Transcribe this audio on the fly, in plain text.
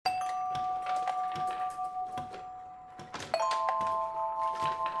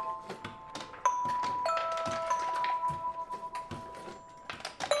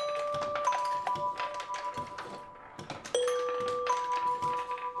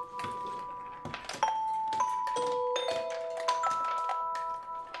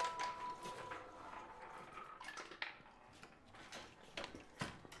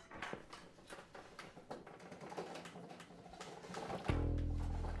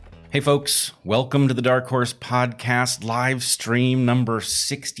Hey folks, welcome to the Dark Horse Podcast live stream number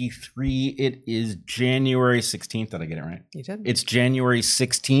 63. It is January 16th. Did I get it right? You did. It's January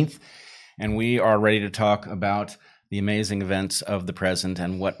 16th, and we are ready to talk about the amazing events of the present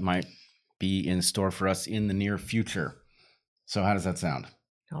and what might be in store for us in the near future. So how does that sound?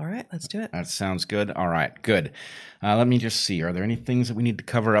 All right, let's do it. That sounds good. All right, good. Let me just see. Are there any things that we need to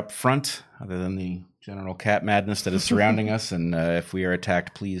cover up front other than the general cat madness that is surrounding us? And if we are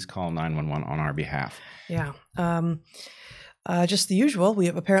attacked, please call 911 on our behalf. Yeah. Just the usual.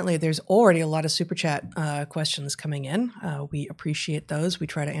 There's already a lot of super chat questions coming in. We appreciate those. We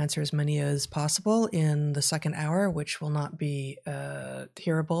try to answer as many as possible in the second hour, which will not be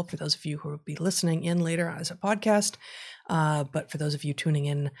hearable for those of you who will be listening in later as a podcast. But for those of you tuning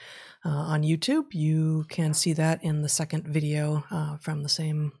in on YouTube, you can see that in the second video from the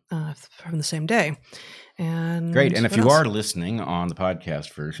same day. And great. And if you are listening on the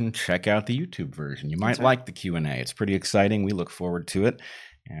podcast version, check out the YouTube version. You might like the Q&A. It's pretty exciting. We look forward to it.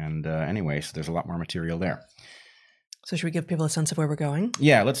 And anyway, so there's a lot more material there. So should we give people a sense of where we're going?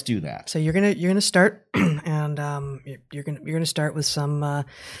 Yeah, let's do that. So you're gonna start, and you're gonna start with some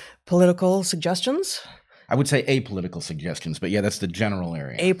political suggestions. I would say apolitical suggestions, but yeah, that's the general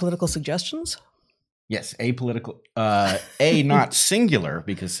area. Apolitical suggestions? Yes, apolitical. A, not singular,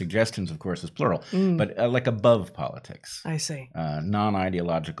 because suggestions, of course, is plural, but like above politics. I see.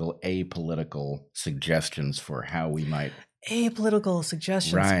 Non-ideological, apolitical suggestions for how we might... Apolitical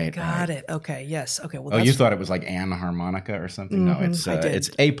suggestions. Right. Got it. Okay, yes. Okay. Well, you thought it was like anharmonica or something? No, it's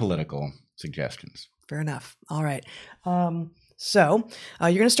apolitical suggestions. Fair enough. All right. So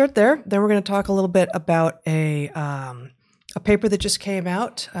you're going to start there. Then we're going to talk a little bit about a paper that just came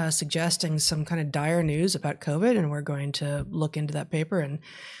out suggesting some kind of dire news about COVID, and we're going to look into that paper and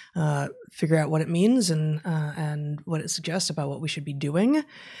figure out what it means and what it suggests about what we should be doing.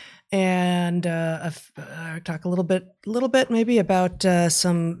 And talk a little bit maybe about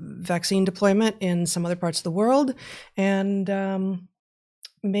some vaccine deployment in some other parts of the world, and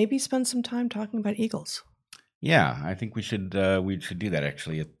maybe spend some time talking about eagles. Yeah, I think we should do that.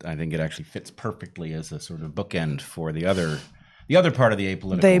 Actually, I think it actually fits perfectly as a sort of bookend for the other part of the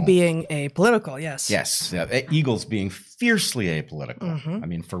apolitical. They being apolitical, yes. Yes, eagles being fiercely apolitical. Mm-hmm. I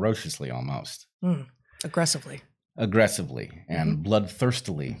mean, ferociously almost. Aggressively, and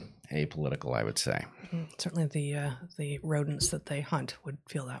bloodthirstily apolitical, I would say. Certainly, the rodents that they hunt would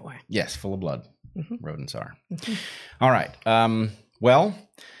feel that way. Yes, full of blood. Mm-hmm. Rodents are. Mm-hmm. All right. Well,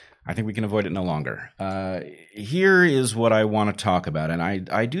 I think we can avoid it no longer. Here is what I want to talk about, and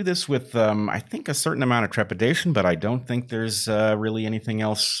I do this with, I think, a certain amount of trepidation, but I don't think there's really anything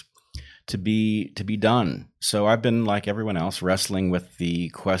else to be done. So I've been, like everyone else, wrestling with the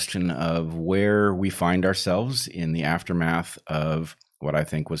question of where we find ourselves in the aftermath of what I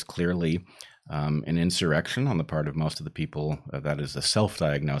think was clearly an insurrection on the part of most of the people. That is a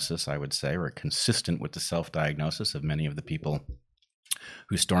self-diagnosis, I would say, or consistent with the self-diagnosis of many of the people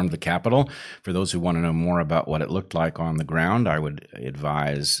who stormed the Capitol. For those who want to know more about what it looked like on the ground, I would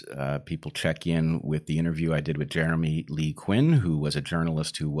advise people check in with the interview I did with Jeremy Lee Quinn, who was a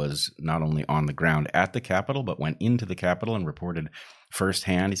journalist who was not only on the ground at the Capitol, but went into the Capitol and reported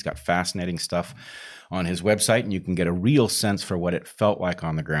firsthand. He's got fascinating stuff on his website, and you can get a real sense for what it felt like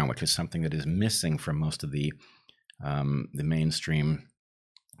on the ground, which is something that is missing from most of the mainstream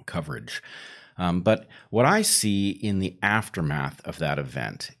coverage. But what I see in the aftermath of that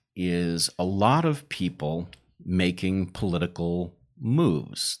event is a lot of people making political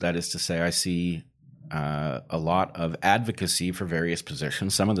moves. That is to say, I see a lot of advocacy for various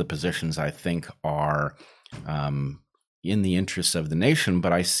positions. Some of the positions I think are in the interests of the nation,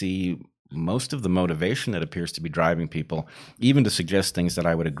 but I see most of the motivation that appears to be driving people, even to suggest things that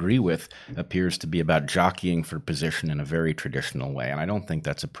I would agree with, appears to be about jockeying for position in a very traditional way. And I don't think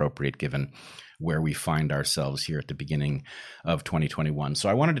that's appropriate given where we find ourselves here at the beginning of 2021. So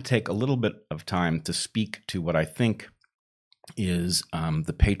I wanted to take a little bit of time to speak to what I think is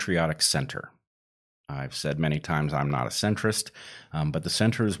the patriotic center. I've said many times I'm not a centrist, but the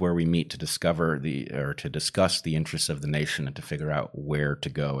center is where we meet to to discuss the interests of the nation and to figure out where to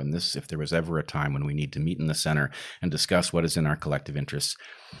go. And this, if there was ever a time when we need to meet in the center and discuss what is in our collective interests,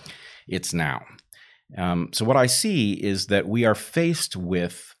 it's now. So what I see is that we are faced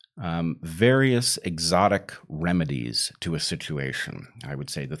with various exotic remedies to a situation. I would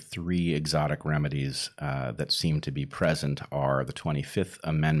say the three exotic remedies that seem to be present are the 25th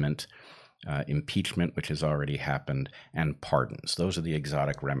Amendment, impeachment, which has already happened, and pardons. Those are the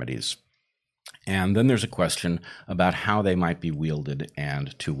exotic remedies And then there's a question about how they might be wielded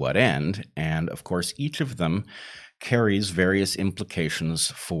and to what end. And of course, each of them carries various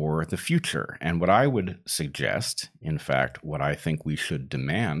implications for the future. And what I would suggest, in fact, what I think we should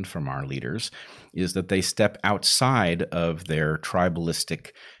demand from our leaders, is that they step outside of their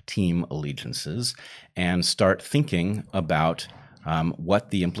tribalistic team allegiances and start thinking about what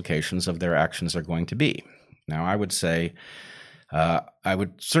the implications of their actions are going to be. Now, I would say, I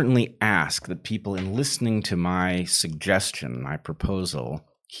would certainly ask that people, in listening to my suggestion, my proposal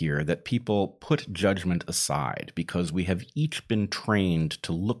here, that people put judgment aside, because we have each been trained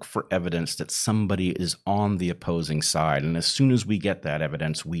to look for evidence that somebody is on the opposing side. And as soon as we get that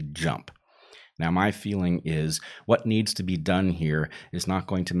evidence, we jump. Now, my feeling is what needs to be done here is not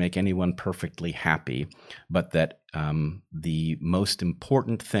going to make anyone perfectly happy, but that the most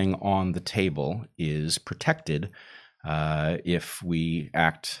important thing on the table is protected if we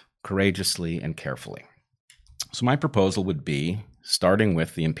act courageously and carefully. So my proposal would be, starting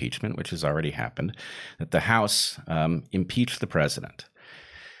with the impeachment, which has already happened, that the House impeach the president.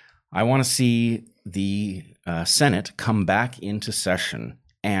 I want to see the Senate come back into session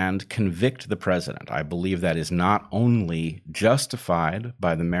and convict the president. I believe that is not only justified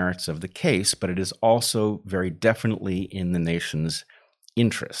by the merits of the case, but it is also very definitely in the nation's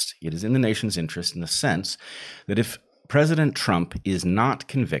interest. It is in the nation's interest in the sense that if President Trump is not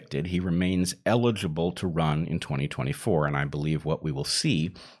convicted, he remains eligible to run in 2024. And I believe what we will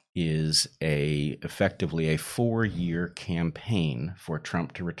see is effectively a 4-year campaign for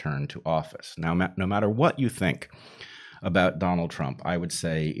Trump to return to office. Now, no matter what you think about Donald Trump, I would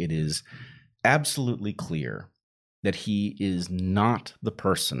say it is absolutely clear that he is not the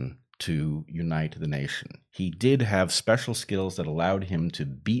person to unite the nation. He did have special skills that allowed him to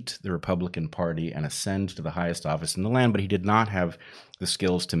beat the Republican Party and ascend to the highest office in the land, but he did not have the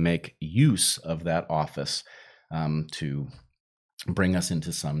skills to make use of that office to bring us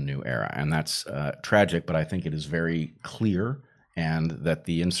into some new era. And that's tragic, but I think it is very clear, and that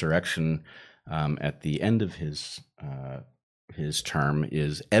the insurrection at the end of his term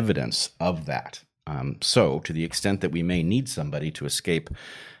is evidence of that. So to the extent that we may need somebody to escape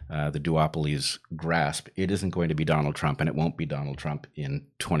the duopoly's grasp, it isn't going to be Donald Trump, and it won't be Donald Trump in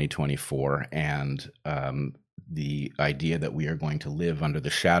 2024. And the idea that we are going to live under the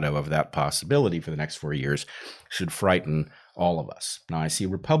shadow of that possibility for the next 4 years should frighten all of us. Now, I see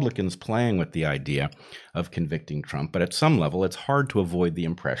Republicans playing with the idea of convicting Trump, but at some level, it's hard to avoid the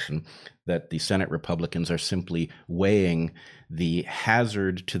impression that the Senate Republicans are simply weighing the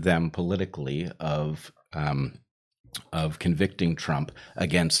hazard to them politically of convicting Trump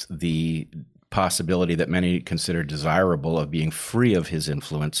against the possibility that many consider desirable of being free of his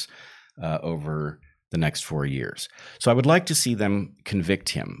influence over the next 4 years. So I would like to see them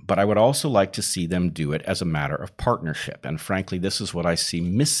convict him, but I would also like to see them do it as a matter of partnership. And frankly, this is what I see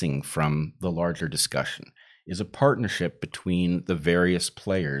missing from the larger discussion, is a partnership between the various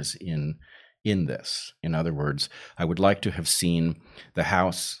players in this. In other words, I would like to have seen the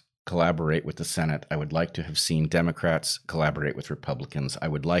House collaborate with the Senate. I would like to have seen Democrats collaborate with Republicans. I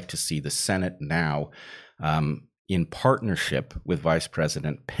would like to see the Senate now, in partnership with Vice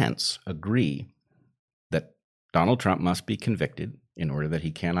President Pence, agree that Donald Trump must be convicted in order that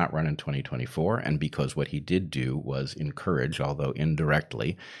he cannot run in 2024, and because what he did do was encourage, although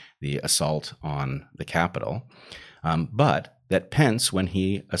indirectly, the assault on the Capitol, but that Pence, when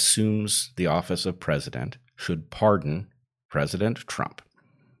he assumes the office of president, should pardon President Trump,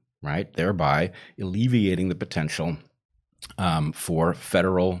 right? Thereby alleviating the potential for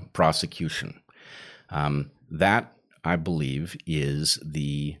federal prosecution. That, I believe, is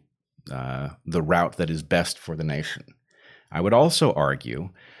the route that is best for the nation. I would also argue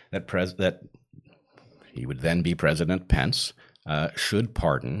that that he would then be President Pence should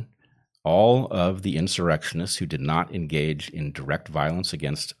pardon all of the insurrectionists who did not engage in direct violence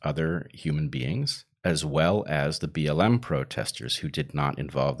against other human beings, as well as the BLM protesters who did not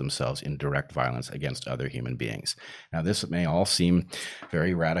involve themselves in direct violence against other human beings. Now, this may all seem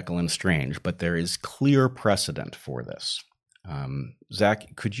very radical and strange, but there is clear precedent for this.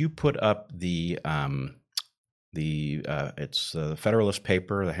 Zach, could you put up it's the Federalist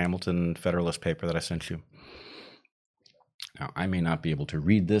paper, the Hamilton Federalist paper that I sent you? Now, I may not be able to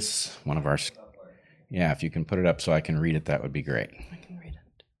read this. Yeah, if you can put it up so I can read it, that would be great. I can read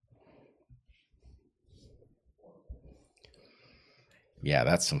it. Yeah,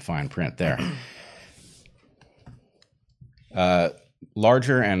 that's some fine print there.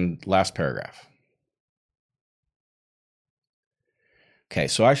 Larger and last paragraph. Okay,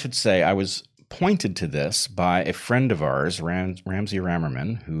 so I should say I was pointed to this by a friend of ours, Ramsey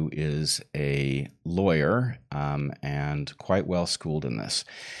Rammerman, who is a lawyer and quite well schooled in this.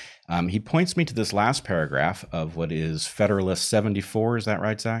 He points me to this last paragraph of what is Federalist 74. Is that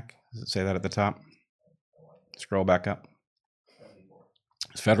right, Zach? Does it say that at the top? Scroll back up.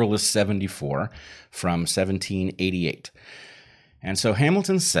 It's Federalist 74 from 1788. And so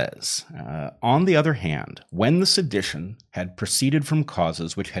Hamilton says, on the other hand, when the sedition had proceeded from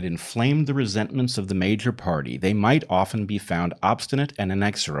causes which had inflamed the resentments of the major party, they might often be found obstinate and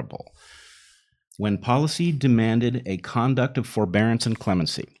inexorable. When policy demanded a conduct of forbearance and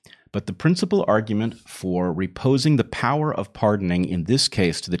clemency, but the principal argument for reposing the power of pardoning in this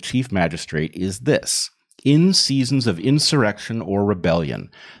case to the chief magistrate is this: in seasons of insurrection or rebellion,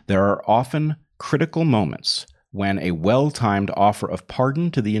 there are often critical moments when a well-timed offer of pardon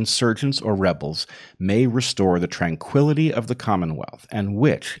to the insurgents or rebels may restore the tranquility of the commonwealth, and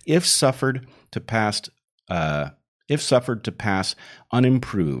which, if suffered to pass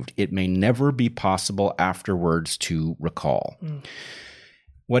unimproved, it may never be possible afterwards to recall.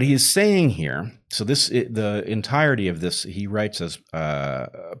 What he is saying here, so the entirety of this, he writes as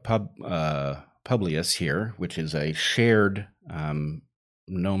Publius here, which is a shared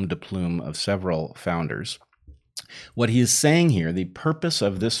nom de plume of several founders. What he is saying here, the purpose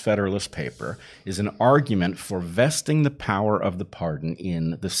of this Federalist paper, is an argument for vesting the power of the pardon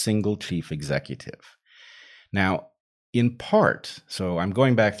in the single chief executive. Now, in part, so I'm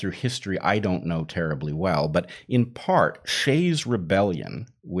going back through history I don't know terribly well, but in part, Shays' Rebellion,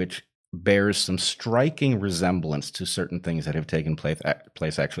 which bears some striking resemblance to certain things that have taken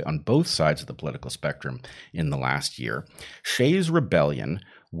place actually on both sides of the political spectrum in the last year. Shays' Rebellion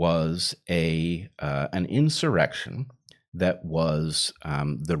was an insurrection that was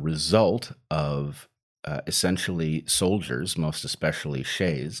the result of essentially soldiers, most especially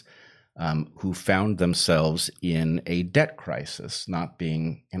Shays, who found themselves in a debt crisis, not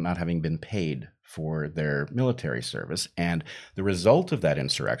having been paid for their military service. And the result of that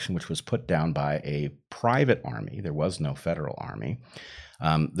insurrection, which was put down by a private army, there was no federal army,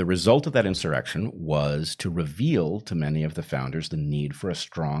 the result of that insurrection was to reveal to many of the founders the need for a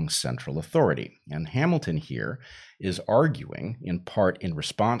strong central authority. And Hamilton here is arguing, in part in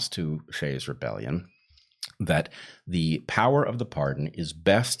response to Shays' Rebellion, that the power of the pardon is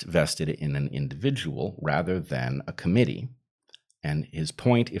best vested in an individual rather than a committee. And his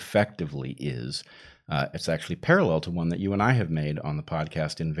point effectively is, it's actually parallel to one that you and I have made on the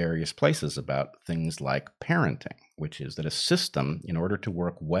podcast in various places about things like parenting, which is that a system, in order to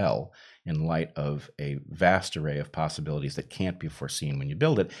work well in light of a vast array of possibilities that can't be foreseen when you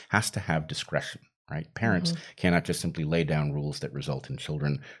build it, has to have discretion. Right? Parents cannot just simply lay down rules that result in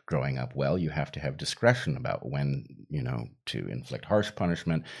children growing up well. You have to have discretion about when, to inflict harsh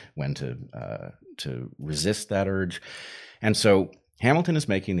punishment, when to resist that urge. And so Hamilton is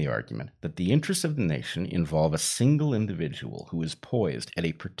making the argument that the interests of the nation involve a single individual who is poised at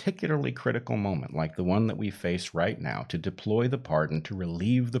a particularly critical moment, like the one that we face right now, to deploy the pardon to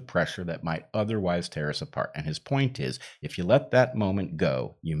relieve the pressure that might otherwise tear us apart. And his point is, if you let that moment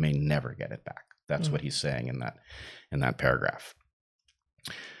go, you may never get it back. That's what he's saying in that paragraph.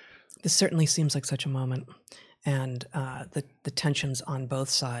 This certainly seems like such a moment, and the tensions on both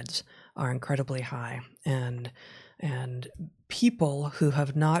sides are incredibly high, and people who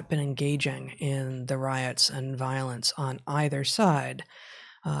have not been engaging in the riots and violence on either side,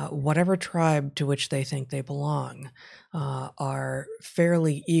 whatever tribe to which they think they belong, are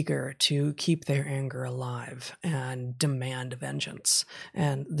fairly eager to keep their anger alive and demand vengeance.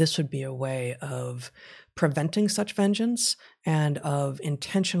 And this would be a way of preventing such vengeance and of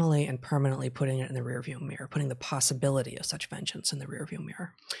intentionally and permanently putting it in the rearview mirror, putting the possibility of such vengeance in the rearview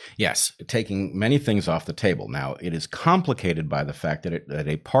mirror. Yes, taking many things off the table. Now, it is complicated by the fact that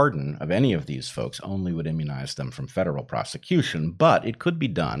a pardon of any of these folks only would immunize them from federal prosecution, but it could be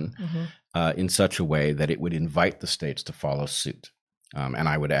done in such a way that it would invite the states to follow suit. And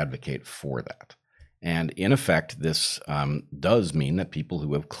I would advocate for that. And in effect, this does mean that people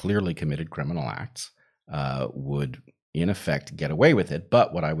who have clearly committed criminal acts would, in effect, get away with it.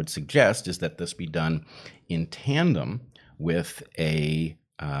 But what I would suggest is that this be done in tandem with an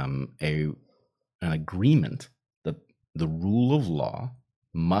agreement that the rule of law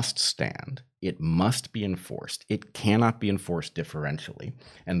must stand. It must be enforced. It cannot be enforced differentially.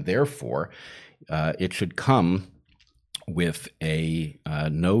 And therefore, it should come with a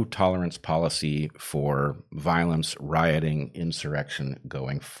no-tolerance policy for violence, rioting, insurrection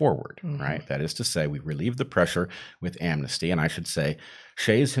going forward, right? That is to say, we relieve the pressure with amnesty. And I should say,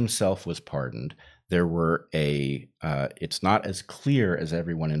 Shays himself was pardoned. there were it's not as clear as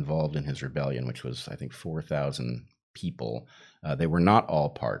everyone involved in his rebellion, which was, I think, 4,000 people. They were not all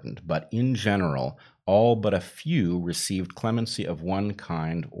pardoned, but in general, all but a few received clemency of one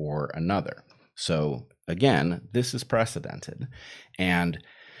kind or another. So again, this is precedented. And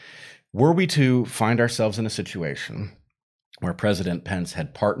were we to find ourselves in a situation where President Pence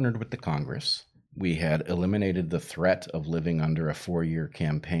had partnered with the Congress, we had eliminated the threat of living under a 4-year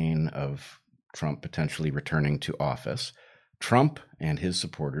campaign of Trump potentially returning to office, Trump and his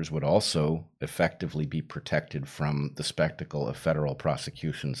supporters would also effectively be protected from the spectacle of federal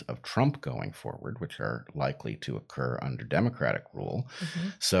prosecutions of Trump going forward, which are likely to occur under Democratic rule. Mm-hmm.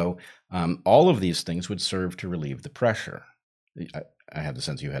 So all of these things would serve to relieve the pressure. I have the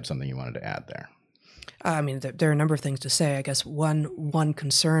sense you had something you wanted to add there. I mean, there are a number of things to say. I guess one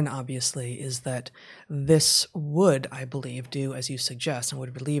concern, obviously, is that this would, I believe, do as you suggest, and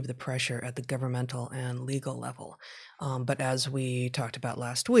would relieve the pressure at the governmental and legal level. But as we talked about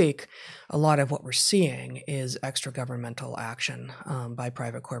last week, a lot of what we're seeing is extra governmental action by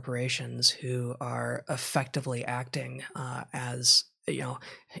private corporations who are effectively acting as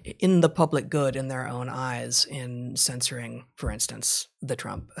in the public good in their own eyes, in censoring, for instance, the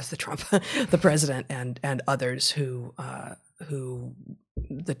president and others who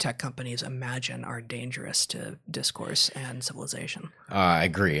the tech companies imagine are dangerous to discourse and civilization. I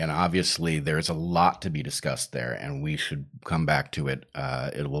agree. And obviously there's a lot to be discussed there, and we should come back to it.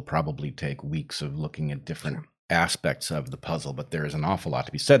 It will probably take weeks of looking at different aspects of the puzzle, but there is an awful lot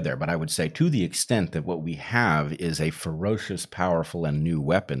to be said there. But I would say, to the extent that what we have is a ferocious, powerful, and new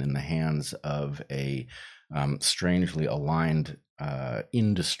weapon in the hands of a strangely aligned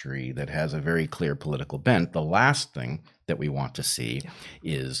industry that has a very clear political bent, the last thing that we want to see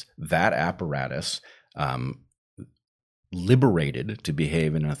is that apparatus liberated to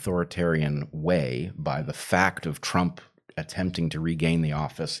behave in an authoritarian way by the fact of Trump attempting to regain the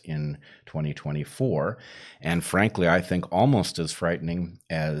office in 2024. And frankly, I think almost as frightening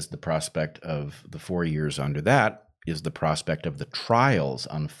as the prospect of the 4 years under that is the prospect of the trials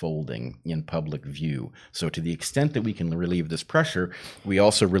unfolding in public view. So to the extent that we can relieve this pressure, we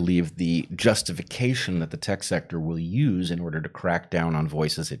also relieve the justification that the tech sector will use in order to crack down on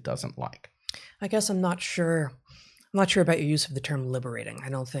voices it doesn't like. I guess I'm not sure about your use of the term liberating. I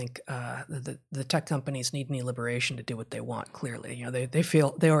don't think the tech companies need any liberation to do what they want. Clearly,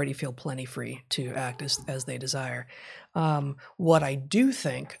 they already feel plenty free to act as they desire. What I do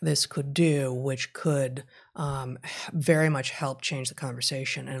think this could do, which could very much help change the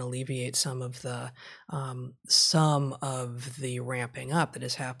conversation and alleviate some of the ramping up that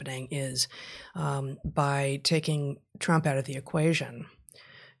is happening, is by taking Trump out of the equation,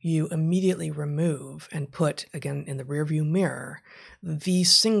 you immediately remove and put, again, in the rearview mirror, the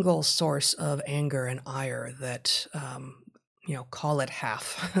single source of anger and ire that, call it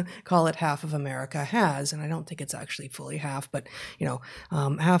half of America has. And I don't think it's actually fully half, but,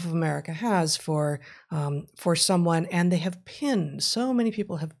 half of America has for someone, and they have pinned, so many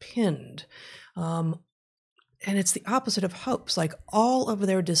people have pinned, and it's the opposite of hopes, like all of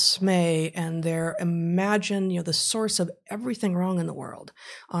their dismay and their the source of everything wrong in the world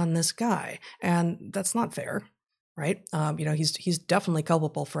on this guy. And that's not fair, right? He's definitely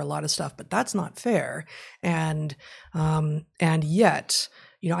culpable for a lot of stuff, but that's not fair. And yet,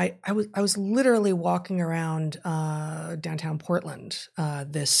 I was literally walking around downtown Portland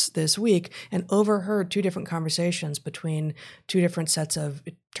this week and overheard 2 different conversations between 2 different sets of,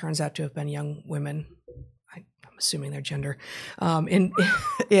 it turns out to have been young women, assuming their gender,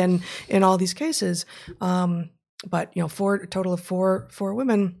 in all these cases, but a total of four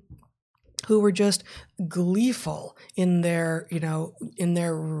women who were just gleeful in their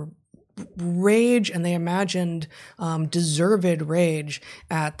rage, and they imagined deserved rage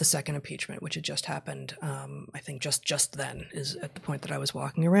at the second impeachment, which had just happened. I think just then is at the point that I was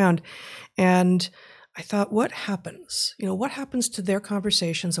walking around, and I thought, what happens? What happens to their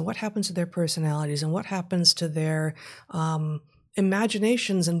conversations, and what happens to their personalities, and what happens to their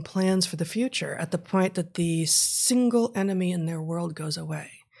imaginations and plans for the future at the point that the single enemy in their world goes away?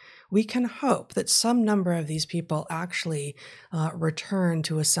 We can hope that some number of these people actually return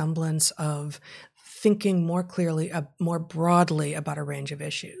to a semblance of thinking more clearly, more broadly about a range of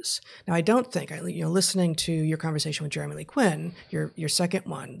issues. Now, I don't think, listening to your conversation with Jeremy Lee Quinn, your second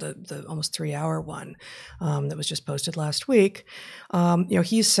one, the almost 3-hour one that was just posted last week,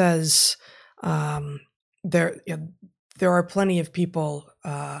 he says there are plenty of people.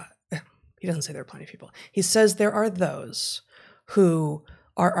 He doesn't say there are plenty of people. He says there are those who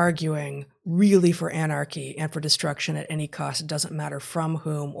are arguing really for anarchy and for destruction at any cost. It doesn't matter from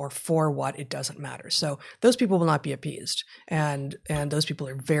whom or for what, it doesn't matter. So those people will not be appeased. And those people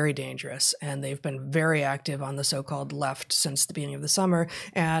are very dangerous. And they've been very active on the so-called left since the beginning of the summer.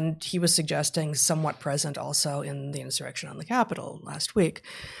 And he was suggesting somewhat present also in the insurrection on the Capitol last week,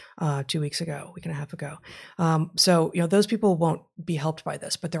 2 weeks ago, a week and a half ago. So, those people won't be helped by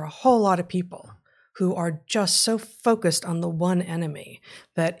this, but there are a whole lot of people who are just so focused on the one enemy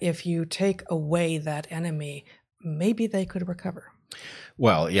that if you take away that enemy, maybe they could recover.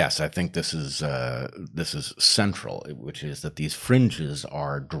 Well, yes, I think this is central, which is that these fringes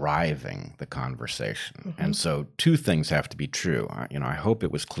are driving the conversation. Mm-hmm. And so two things have to be true. I hope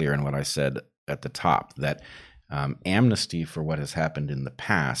it was clear in what I said at the top that amnesty for what has happened in the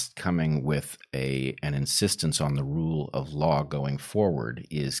past, coming with an insistence on the rule of law going forward,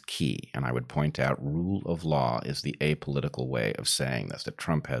 is key. And I would point out rule of law is the apolitical way of saying this, that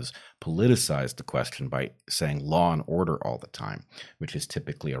Trump has politicized the question by saying law and order all the time, which is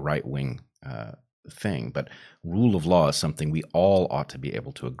typically a right-wing thing. But rule of law is something we all ought to be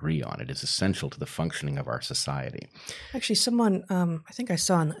able to agree on. It is essential to the functioning of our society. Actually, someone, I think I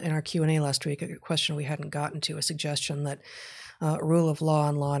saw in our Q&A last week, a question we hadn't gotten to, a suggestion that rule of law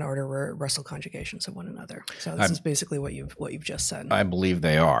and law and order were Russell conjugations of one another. So this is basically what you've just said. I believe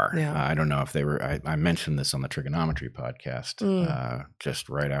they are. Yeah. I don't know if they were. I mentioned this on the Trigonometry podcast just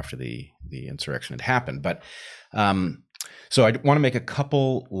right after the insurrection had happened. But so I want to make a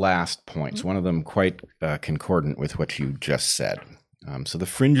couple last points, one of them quite concordant with what you just said. So the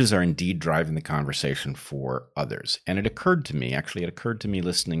fringes are indeed driving the conversation for others. And it occurred to me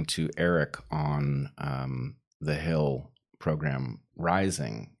listening to Eric on the Hill program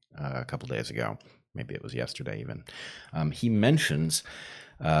Rising a couple days ago. Maybe it was yesterday even. He mentions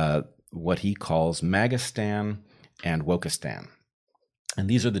what he calls Magistan and Wokistan. And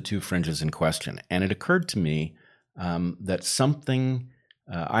these are the two fringes in question. And it occurred to me that something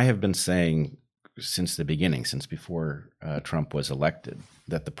I have been saying since the beginning, since before Trump was elected,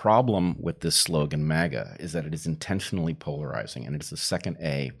 that the problem with this slogan MAGA is that it is intentionally polarizing, and it's the second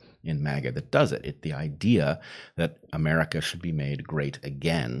A in MAGA that does it. The idea that America should be made great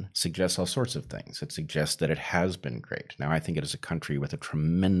again suggests all sorts of things. It suggests that it has been great. Now, I think it is a country with a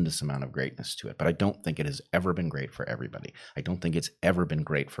tremendous amount of greatness to it, but I don't think it has ever been great for everybody. I don't think it's ever been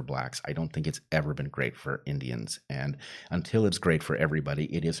great for blacks. I don't think it's ever been great for Indians. And until it's great for everybody,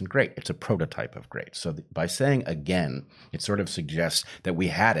 it isn't great. It's a prototype of great. So by saying again, it sort of suggests that we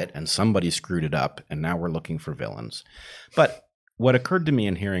had it and somebody screwed it up, and now we're looking for villains. But what occurred to me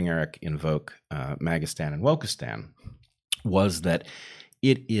in hearing Eric invoke Magistan and Wokistan was that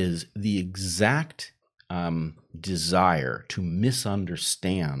it is the exact desire to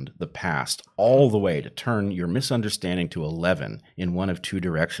misunderstand the past all the way, to turn your misunderstanding to 11 in one of two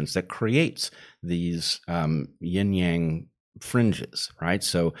directions, that creates these yin-yang fringes, right?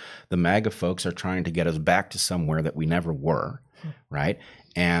 So the MAGA folks are trying to get us back to somewhere that we never were, right?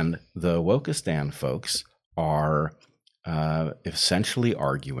 And the Wokistan folks are essentially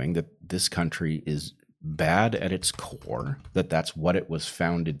arguing that this country is bad at its core, that that's what it was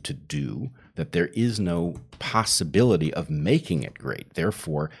founded to do, that there is no possibility of making it great.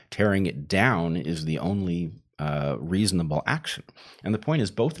 Therefore, tearing it down is the only reasonable action. And the point is,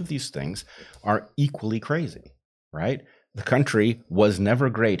 both of these things are equally crazy, right? The country was never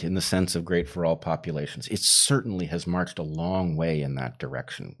great in the sense of great for all populations. It certainly has marched a long way in that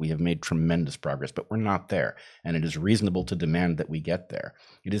direction. We have made tremendous progress, but we're not there. And it is reasonable to demand that we get there.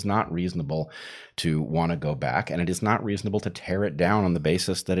 It is not reasonable to want to go back, and it is not reasonable to tear it down on the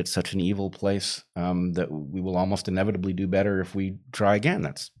basis that it's such an evil place that we will almost inevitably do better if we try again.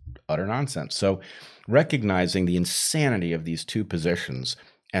 That's utter nonsense. So recognizing the insanity of these two positions,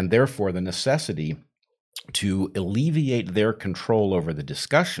 and therefore the necessity to alleviate their control over the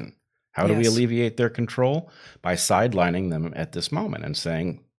discussion. How do we alleviate their control? By sidelining them at this moment and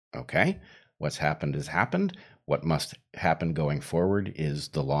saying, okay, what's happened has happened. What must happen going forward is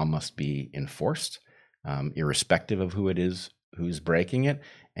the law must be enforced, irrespective of who it is who's breaking it.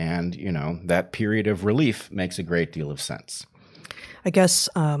 And, that period of relief makes a great deal of sense. I guess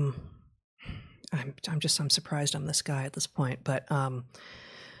I'm surprised I'm this guy at this point, but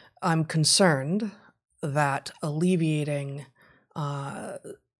I'm concerned that alleviating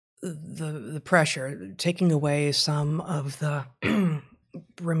the pressure, taking away some of the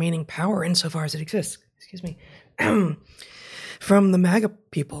remaining power insofar as it exists, from the MAGA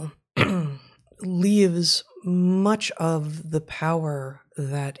people leaves much of the power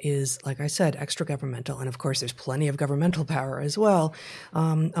that is, like I said, extra governmental, and of course there's plenty of governmental power as well,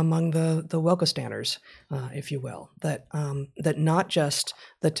 among the Wokostanners, if you will, that not just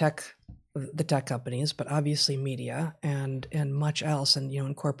the tech companies, but obviously media and much else, and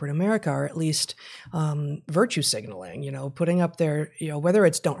in corporate America are at least virtue signaling, putting up their, whether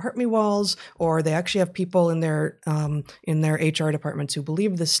it's "don't hurt me" walls, or they actually have people in their HR departments who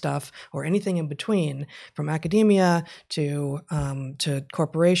believe this stuff, or anything in between, from academia to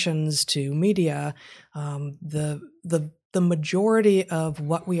corporations to media. The majority of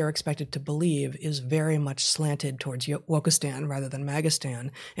what we are expected to believe is very much slanted towards Wokistan rather than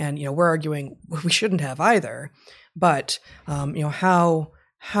Magistan. And, we're arguing we shouldn't have either. But,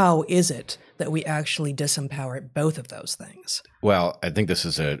 how is it that we actually disempower both of those things? Well, I think this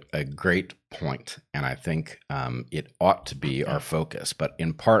is a great point, and I think it ought to be our focus. But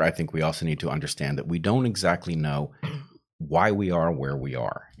in part, I think we also need to understand that we don't exactly know why we are where we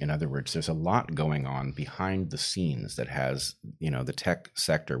are. In other words, there's a lot going on behind the scenes that has, the tech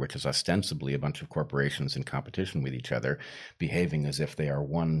sector, which is ostensibly a bunch of corporations in competition with each other, behaving as if they are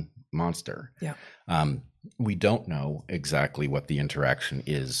one monster. Yeah. We don't know exactly what the interaction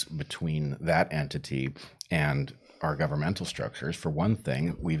is between that entity and our governmental structures. For one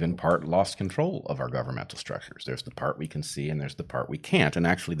thing, we've in part lost control of our governmental structures. There's the part we can see and there's the part we can't. And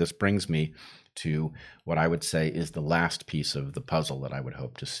actually, this brings me to what I would say is the last piece of the puzzle that I would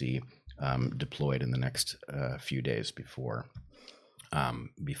hope to see deployed in the next few days before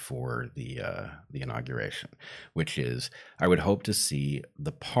the inauguration, which is I would hope to see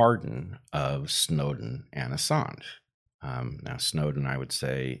the pardon of Snowden and Assange. Now, Snowden, I would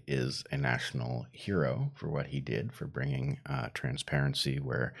say, is a national hero for what he did, for bringing transparency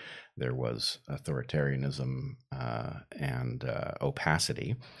where there was authoritarianism and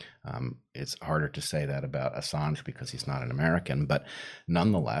opacity. It's harder to say that about Assange because he's not an American, but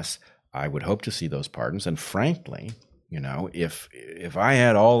nonetheless, I would hope to see those pardons. And frankly, if I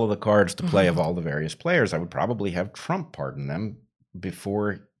had all of the cards to play of all the various players, I would probably have Trump pardon them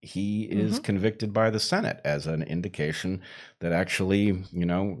before he is convicted by the Senate, as an indication that actually,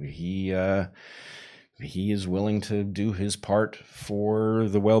 he is willing to do his part for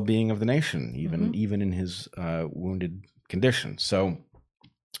the well-being of the nation, even in his wounded condition. So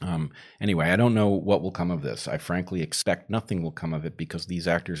anyway, I don't know what will come of this. I frankly expect nothing will come of it because these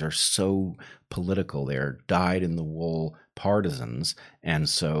actors are so political. They're dyed-in-the-wool partisans. And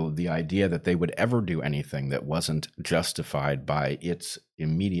so the idea that they would ever do anything that wasn't justified by its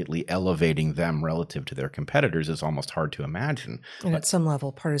immediately elevating them relative to their competitors is almost hard to imagine. And at some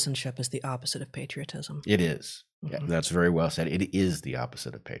level, partisanship is the opposite of patriotism. It is. Yeah, that's very well said. It is the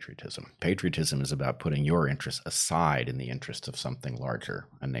opposite of patriotism. Patriotism is about putting your interests aside in the interest of something larger,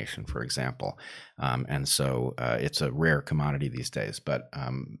 a nation, for example. And so it's a rare commodity these days. But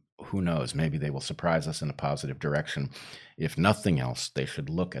who knows? Maybe they will surprise us in a positive direction. If nothing else, they should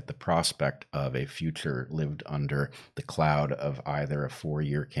look at the prospect of a future lived under the cloud of either a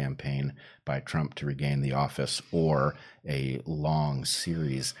 4-year campaign by Trump to regain the office or a long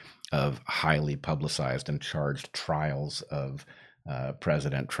series of highly publicized and charged trials of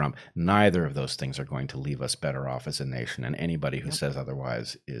President Trump. Neither of those things are going to leave us better off as a nation, and anybody who says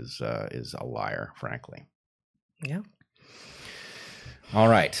otherwise is a liar, frankly. Yeah. All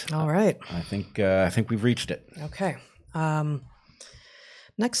right. I think we've reached it. Okay.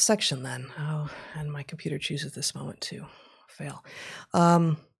 Next section then. Oh, and my computer chooses this moment to fail.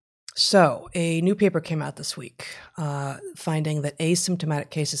 So a new paper came out this week finding that asymptomatic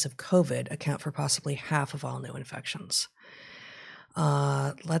cases of COVID account for possibly half of all new infections.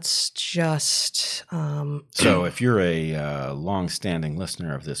 Let's just... So if you're a long-standing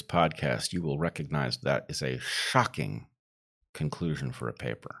listener of this podcast, you will recognize that is a shocking conclusion for a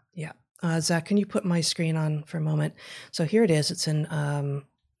paper. Yeah. Zach, can you put my screen on for a moment? So here it is. It's in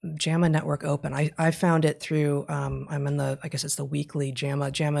JAMA Network Open. I found it through, I'm in I guess it's the weekly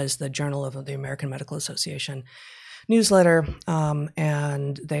JAMA. JAMA is the Journal of the American Medical Association newsletter.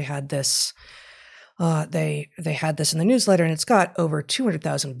 And they had this, they had this in the newsletter, and it's got over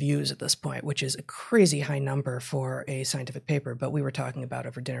 200,000 views at this point, which is a crazy high number for a scientific paper. But we were talking about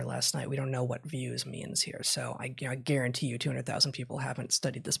over dinner last night. We don't know what views means here. So I guarantee you 200,000 people haven't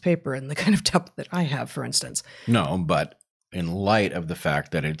studied this paper in the kind of depth that I have, for instance. No, but in light of the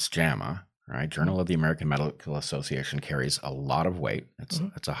fact that it's JAMA, right? Journal of the American Medical Association carries a lot of weight.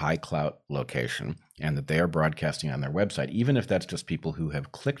 It's a high clout location, and that they are broadcasting on their website, even if that's just people who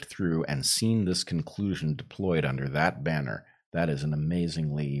have clicked through and seen this conclusion deployed under that banner, that is an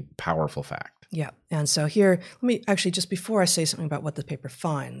amazingly powerful fact. Yeah. And so here, let me actually, just before I say something about what the paper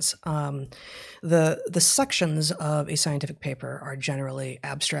finds, the sections of a scientific paper are generally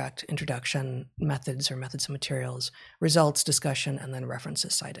abstract, introduction, methods or methods and materials, results, discussion, and then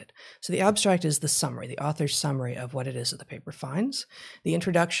references cited. So the abstract is the summary, the author's summary of what it is that the paper finds. The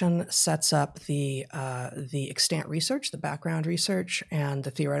introduction sets up the extant research, the background research, and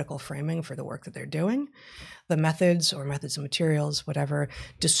the theoretical framing for the work that they're doing. The methods or methods and materials, whatever,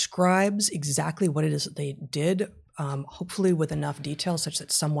 describes exactly what it is that they did, hopefully with enough detail such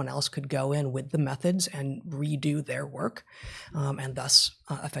that someone else could go in with the methods and redo their work, and thus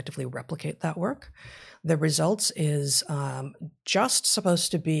effectively replicate that work. The results is just supposed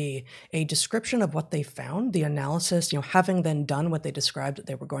to be a description of what they found, the analysis, having then done what they described that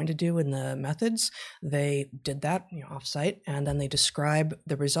they were going to do in the methods, they did that, offsite, and then they describe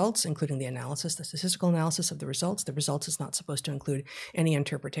the results, including the analysis, the statistical analysis of the results. The results is not supposed to include any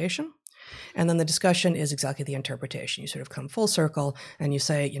interpretation. And then the discussion is exactly the interpretation. You sort of come full circle and you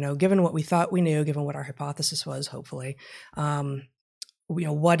say, given what we thought we knew, given what our hypothesis was, hopefully,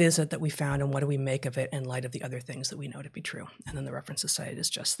 what is it that we found and what do we make of it in light of the other things that we know to be true? And then the references cited is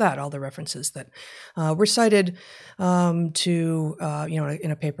just that. All the references that were cited to,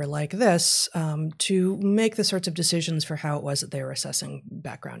 in a paper like this, to make the sorts of decisions for how it was that they were assessing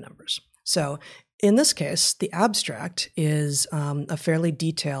background numbers. So in this case, the abstract is a fairly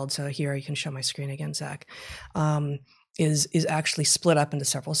detailed, so here you can show my screen again, Zach, is actually split up into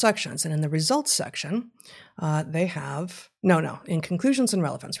several sections. And in the results section, they have, in conclusions and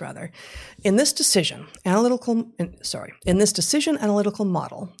relevance, rather. In this decision analytical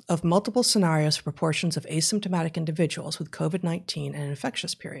model of multiple scenarios for proportions of asymptomatic individuals with COVID-19 and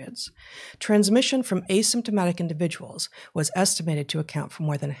infectious periods, transmission from asymptomatic individuals was estimated to account for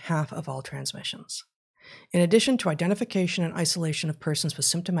more than half of all transmissions. In addition to identification and isolation of persons with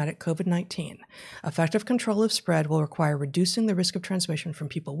symptomatic COVID-19, effective control of spread will require reducing the risk of transmission from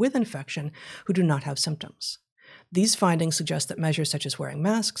people with infection who do not have symptoms. These findings suggest that measures such as wearing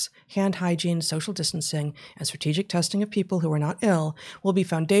masks, hand hygiene, social distancing, and strategic testing of people who are not ill will be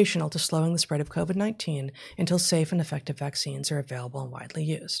foundational to slowing the spread of COVID-19 until safe and effective vaccines are available and widely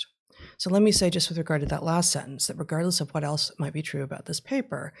used. So let me say, just with regard to that last sentence, that regardless of what else might be true about this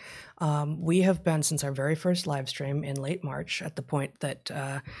paper, we have been, since our very first live stream in late March, at the point that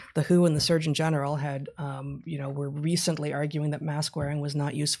the WHO and the Surgeon General had, were recently arguing that mask wearing was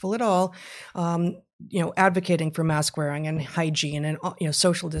not useful at all, advocating for mask wearing and hygiene and,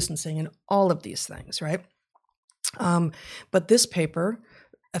 social distancing and all of these things, right? But this paper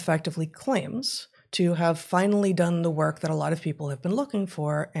effectively claims to have finally done the work that a lot of people have been looking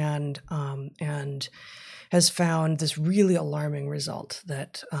for, and has found this really alarming result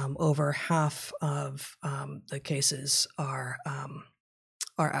that over half of the cases are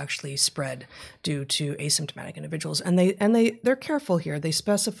actually spread due to asymptomatic individuals. And they're careful here. They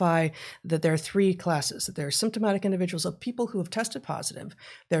specify that there are three classes. That there are symptomatic individuals of people who have tested positive.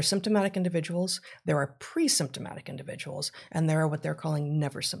 There are symptomatic individuals. There are pre-symptomatic individuals. And there are what they're calling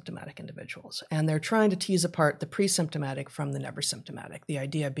never symptomatic individuals. And they're trying to tease apart the pre-symptomatic from the never symptomatic. The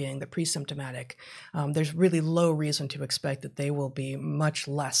idea being the pre-symptomatic, there's really low reason to expect that they will be much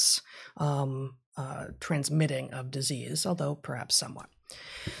less transmitting of disease, although perhaps somewhat.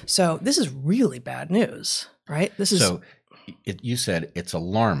 So this is really bad news, right? You said it's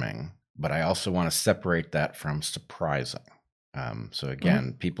alarming, but I also want to separate that from surprising. So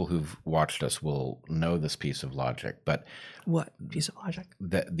again, people who've watched us will know this piece of logic, but what piece of logic?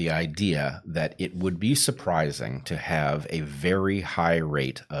 The idea that it would be surprising to have a very high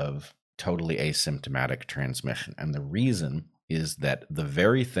rate of totally asymptomatic transmission. And the reason is that the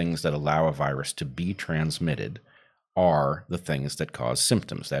very things that allow a virus to be transmitted are the things that cause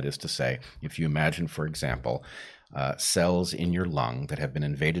symptoms. That is to say, if you imagine, for example, cells in your lung that have been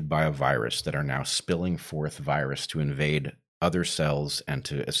invaded by a virus that are now spilling forth virus to invade other cells and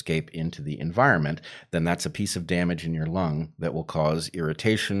to escape into the environment, then that's a piece of damage in your lung that will cause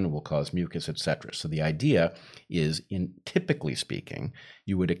irritation, will cause mucus, etc. So the idea is, typically speaking,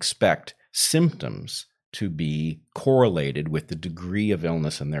 you would expect symptoms to be correlated with the degree of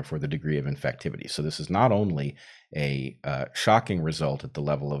illness and therefore the degree of infectivity. So this is not only a shocking result at the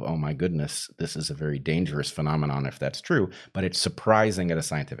level of, oh my goodness, this is a very dangerous phenomenon if that's true, but it's surprising at a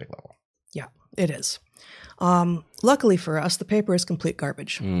scientific level. Yeah, it is. Luckily for us, the paper is complete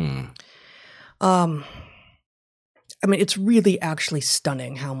garbage. It's really actually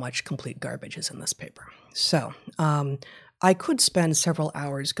stunning how much complete garbage is in this paper. So I could spend several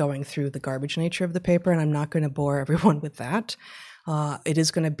hours going through the garbage nature of the paper, and I'm not going to bore everyone with that. It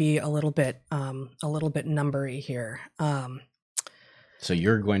is going to be a little bit numbery here. So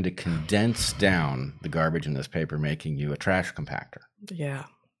you're going to condense down the garbage in this paper, making you a trash compactor. Yeah,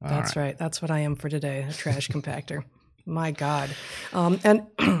 that's right. That's what I am for today, a trash compactor. My God. And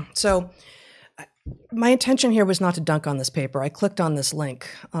so my intention here was not to dunk on this paper. I clicked on this link.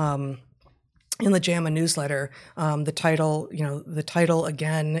 In the JAMA newsletter, the title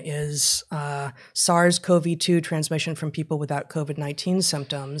again is SARS-CoV-2 transmission from people without COVID-19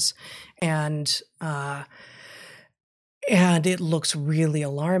 symptoms, and it looks really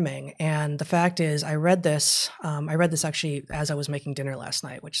alarming. And the fact is, I read this actually as I was making dinner last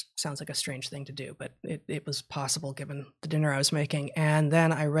night, which sounds like a strange thing to do, but it was possible given the dinner I was making. And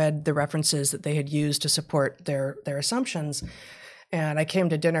then I read the references that they had used to support their assumptions, and I came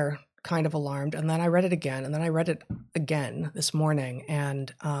to dinner kind of alarmed, and then I read it again, and then I read it again this morning,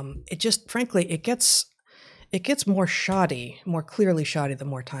 and it just, frankly, it gets more shoddy, more clearly shoddy the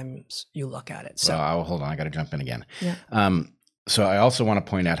more times you look at it. So hold on, I got to jump in again. Yeah. So I also want to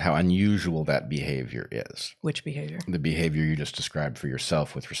point out how unusual that behavior is. Which behavior? The behavior you just described for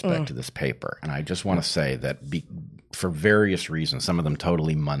yourself with respect to this paper. And I just want to say that for various reasons, some of them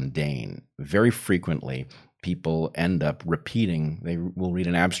totally mundane, very frequently people end up repeating. They will read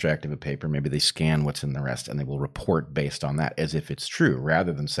an abstract of a paper, maybe they scan what's in the rest, and they will report based on that as if it's true,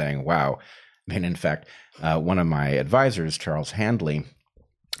 rather than saying, wow. I mean, in fact, one of my advisors, Charles Handley,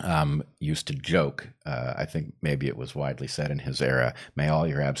 used to joke, I think maybe it was widely said in his era, may all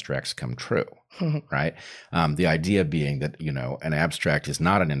your abstracts come true, right? The idea being that, an abstract is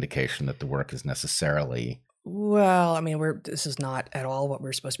not an indication that the work is necessarily... Well, I mean, this is not at all what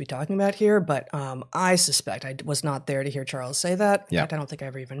we're supposed to be talking about here, but I suspect, I was not there to hear Charles say that. In fact, I don't think I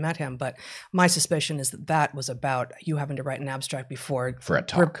ever even met him, but my suspicion is that was about you having to write an abstract before for a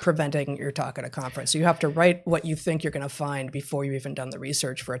talk. Preventing your talk at a conference. So you have to write what you think you're going to find before you've even done the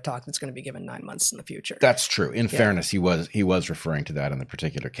research for a talk that's going to be given 9 months in the future. That's true. In fairness, he was referring to that in the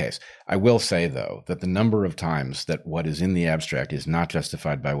particular case. I will say, though, that the number of times that what is in the abstract is not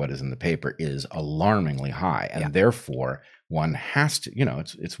justified by what is in the paper is alarmingly high. And therefore, one has to,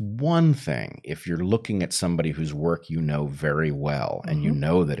 it's one thing if you're looking at somebody whose work you know very well and you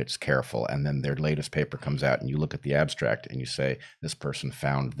know that it's careful, and then their latest paper comes out and you look at the abstract and you say, this person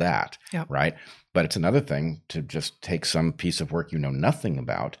found that, right? But it's another thing to just take some piece of work you know nothing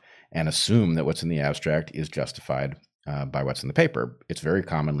about and assume that what's in the abstract is justified by what's in the paper. It's very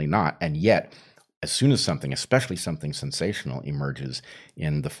commonly not. And yet, as soon as something, especially something sensational, emerges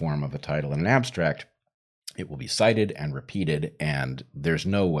in the form of a title in an abstract, it will be cited and repeated, and there's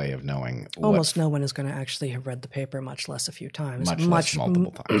no way of knowing. Almost no one is going to actually have read the paper, much less a few times. Much less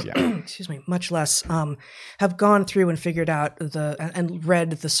multiple times, yeah. Excuse me. Much less have gone through and figured out and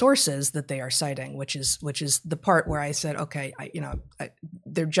read the sources that they are citing, which is the part where I said, okay,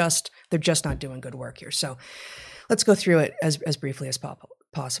 they're just not doing good work here. So let's go through it as briefly as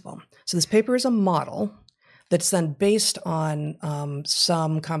possible. So this paper is a model that's then based on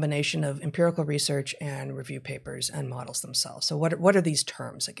some combination of empirical research and review papers and models themselves. So what are these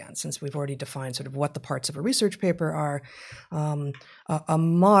terms again? Since we've already defined sort of what the parts of a research paper are, a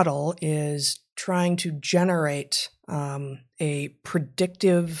model is trying to generate a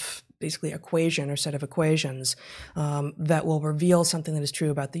predictive, basically equation or set of equations that will reveal something that is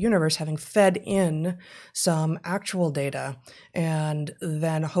true about the universe, having fed in some actual data, and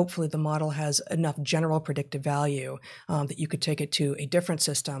then hopefully the model has enough general predictive value that you could take it to a different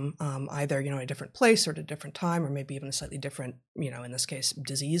system, either a different place or at a different time, or maybe even a slightly different, in this case,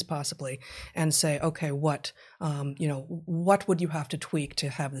 disease possibly, and say, okay, what would you have to tweak to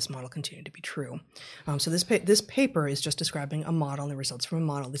have this model continue to be true? So this paper is just describing a model and the results from a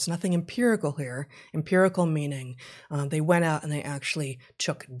model. There's nothing empirical here. Empirical meaning they went out and they actually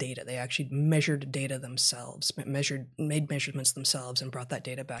took data. They actually measured data themselves, made measurements themselves, and brought that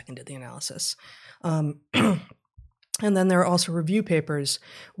data back into the analysis. And then there are also review papers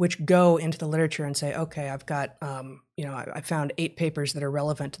which go into the literature and say, okay, I've got, I found 8 papers that are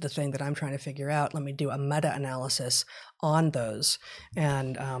relevant to the thing that I'm trying to figure out. Let me do a meta-analysis on those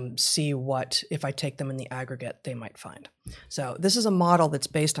and see what, if I take them in the aggregate, they might find. So this is a model that's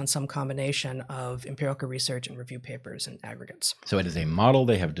based on some combination of empirical research and review papers and aggregates. So it is a model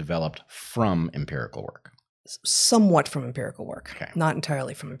they have developed from empirical work. Somewhat from empirical work, okay. Not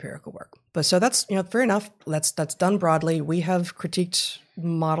entirely from empirical work. But so that's, fair enough. That's done broadly. We have critiqued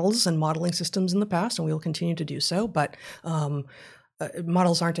models and modeling systems in the past, and we will continue to do so. But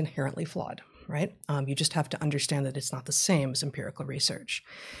models aren't inherently flawed, right? You just have to understand that it's not the same as empirical research.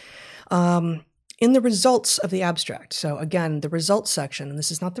 In the results of the abstract, so again, the results section, and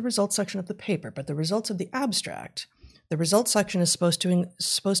this is not the results section of the paper, but the results of the abstract, the results section is supposed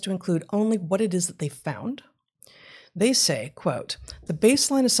to include only what it is that they found. They say, quote, the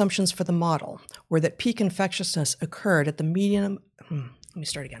baseline assumptions for the model were that peak infectiousness occurred at the median. Let me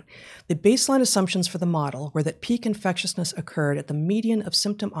start again. The baseline assumptions for the model were that peak infectiousness occurred at the median of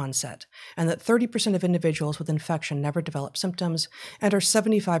symptom onset, and that 30% of individuals with infection never develop symptoms and are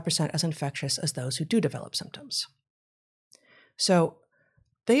 75% as infectious as those who do develop symptoms. So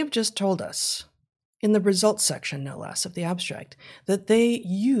they have just told us, in the results section, no less, of the abstract, that they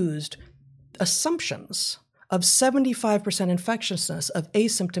used assumptions of 75% infectiousness of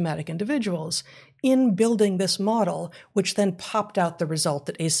asymptomatic individuals in building this model, which then popped out the result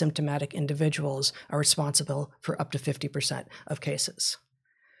that asymptomatic individuals are responsible for up to 50% of cases.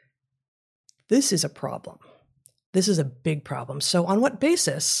 This is a problem. This is a big problem. So on what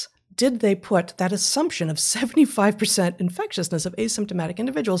basis did they put that assumption of 75% infectiousness of asymptomatic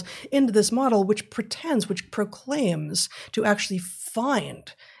individuals into this model, which proclaims to actually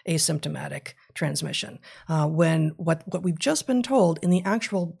find asymptomatic transmission, when what we've just been told in the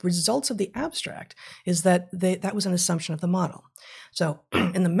actual results of the abstract is that that was an assumption of the model. So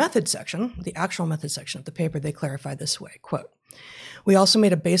in the method section, the actual method section of the paper, they clarified this way, quote, we also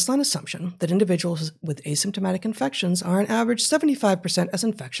made a baseline assumption that individuals with asymptomatic infections are on average 75% as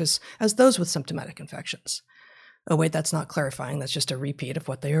infectious as those with symptomatic infections. Oh, wait, that's not clarifying. That's just a repeat of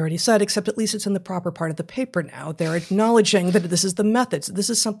what they already said, except at least it's in the proper part of the paper now. They're acknowledging that this is the methods.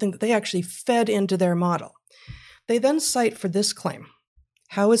 This is something that they actually fed into their model. They then cite for this claim.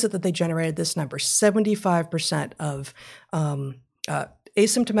 How is it that they generated this number? 75% of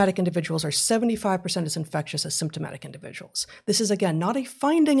asymptomatic individuals are 75% as infectious as symptomatic individuals. This is, again, not a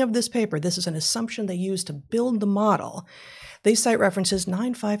finding of this paper. This is an assumption they used to build the model. They cite references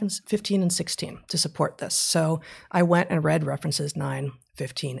 9, 5, and 15, and 16 to support this. So I went and read references 9,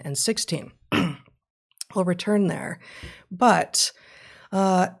 15, and 16. We'll return there. But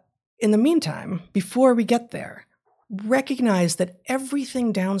in the meantime, before we get there, recognize that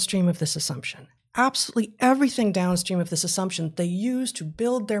everything downstream of this assumption, absolutely everything downstream of this assumption they use to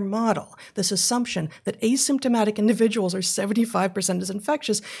build their model, this assumption that asymptomatic individuals are 75% as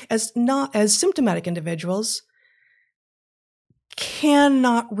infectious as symptomatic individuals,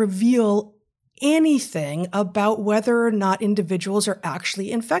 cannot reveal anything about whether or not individuals are actually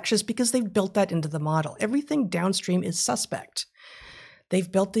infectious because they've built that into the model. Everything downstream is suspect.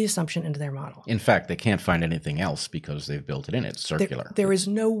 They've built the assumption into their model. In fact, they can't find anything else because they've built it in. It's circular. There is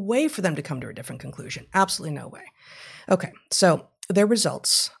no way for them to come to a different conclusion. Absolutely no way. Okay, so their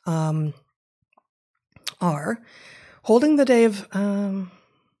results are holding the day of...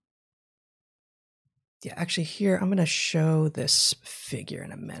 actually here, I'm going to show this figure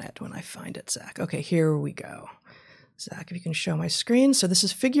in a minute when I find it, Zach. Okay, here we go. Zach, if you can show my screen. So this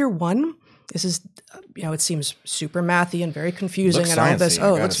is figure 1. This is, it seems super mathy and very confusing and all this.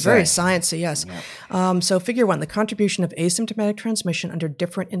 Oh, it looks very sciencey, yes. Yeah. So figure 1, the contribution of asymptomatic transmission under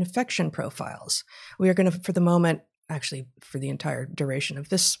different infection profiles. We are going to, for the moment, actually for the entire duration of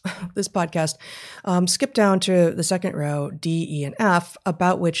this podcast, skip down to the second row, D, E, and F,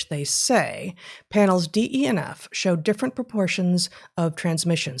 about which they say panels D, E, and F show different proportions of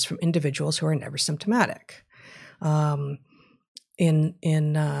transmissions from individuals who are never symptomatic.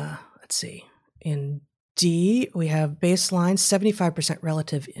 Let's see, in D, we have baseline 75%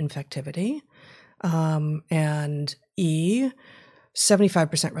 relative infectivity, and E,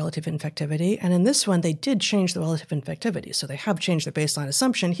 75% relative infectivity. And in this one, they did change the relative infectivity. So they have changed their baseline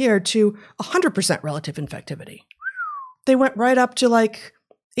assumption here to 100% relative infectivity. They went right up to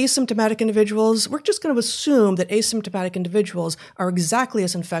asymptomatic individuals. We're just going to assume that asymptomatic individuals are exactly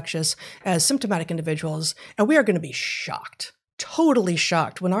as infectious as symptomatic individuals. And we are going to be shocked, totally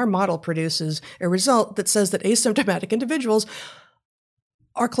shocked, when our model produces a result that says that asymptomatic individuals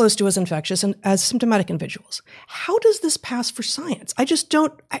are close to as infectious and as symptomatic individuals. How does this pass for science? I just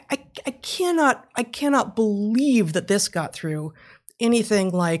don't, I cannot believe that this got through anything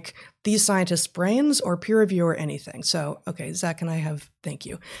like these scientists' brains or peer review or anything. So, okay, Zach and I have, thank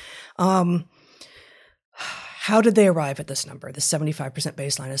you. How did they arrive at this number, the 75%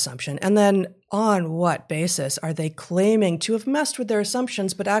 baseline assumption? And then on what basis are they claiming to have messed with their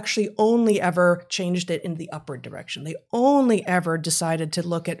assumptions, but actually only ever changed it in the upward direction? They only ever decided to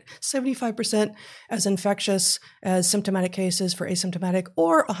look at 75% as infectious as symptomatic cases for asymptomatic,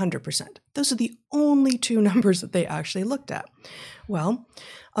 or 100%. Those are the only two numbers that they actually looked at. Well,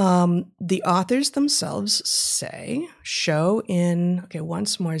 the authors themselves show in, okay,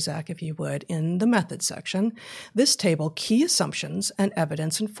 once more, Zach, if you would, in the method section, this table, key assumptions and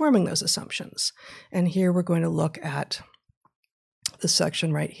evidence informing those assumptions. And here we're going to look at the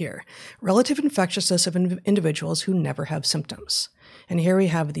section right here, relative infectiousness of individuals who never have symptoms. And here we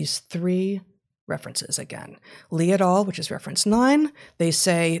have these three references again. Lee et al., which is reference 9, they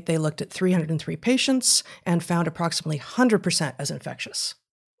say they looked at 303 patients and found approximately 100% as infectious.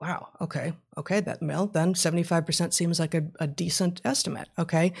 Wow, okay, well, then 75% seems like a decent estimate,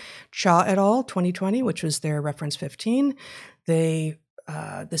 okay? Cha et al., 2020, which was their reference 15,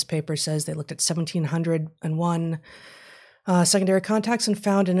 this paper says they looked at 1,701 secondary contacts and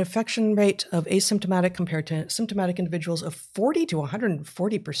found an infection rate of asymptomatic compared to symptomatic individuals of 40 to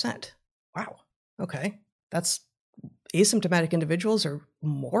 140%. Wow. Okay. That's asymptomatic individuals are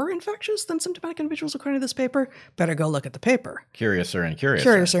more infectious than symptomatic individuals according to this paper. Better go look at the paper. Curiouser and curiouser.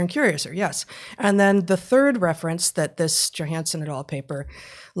 Curiouser and curiouser, yes. And then the third reference that this Johansen et al. Paper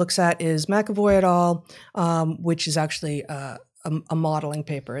looks at is McAvoy et al., which is actually a modeling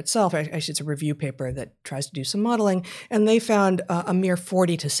paper itself. Actually, it's a review paper that tries to do some modeling, and they found a mere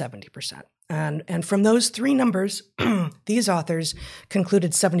 40 to 70%. And from those three numbers, these authors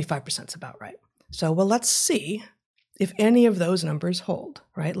concluded 75% is about right. So, well, let's see if any of those numbers hold,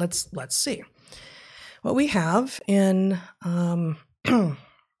 right? Let's see. What we have in, there we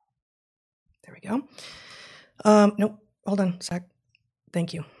go. Nope, hold on a sec.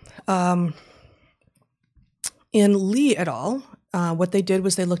 Thank you. In Lee et al., what they did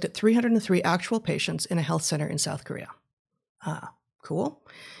was they looked at 303 actual patients in a health center in South Korea. Cool.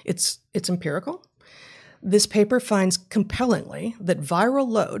 It's empirical. This paper finds compellingly that viral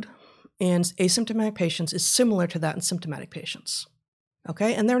load in asymptomatic patients is similar to that in symptomatic patients.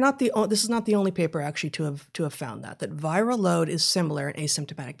 Okay, and this is not the only paper actually to have found that viral load is similar in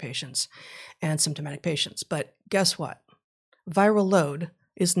asymptomatic patients and symptomatic patients. But guess what? Viral load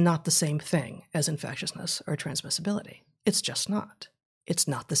is not the same thing as infectiousness or transmissibility. It's just not. It's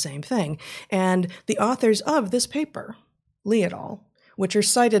not the same thing. And the authors of this paper, Lee et al., which are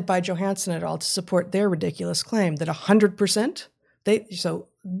cited by Johansen et al. To support their ridiculous claim that 100%, so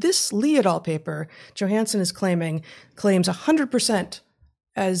this Lee et al. Paper, Johansen claims 100%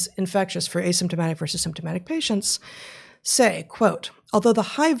 as infectious for asymptomatic versus symptomatic patients, say, quote, although the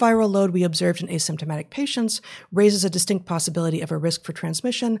high viral load we observed in asymptomatic patients raises a distinct possibility of a risk for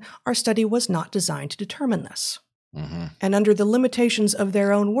transmission, our study was not designed to determine this. Mm-hmm. And under the limitations of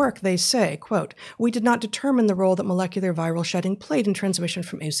their own work, they say, quote, we did not determine the role that molecular viral shedding played in transmission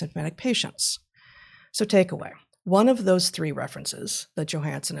from asymptomatic patients. So takeaway. One of those three references that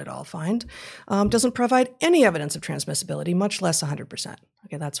Johansen et al. Find doesn't provide any evidence of transmissibility, much less 100%.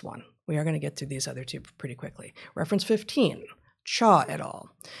 Okay, that's one. We are going to get through these other two pretty quickly. Reference 15, Cha et al.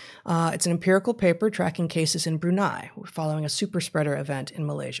 It's an empirical paper tracking cases in Brunei following a super spreader event in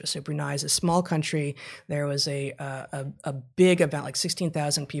Malaysia. So Brunei is a small country. There was a big event, like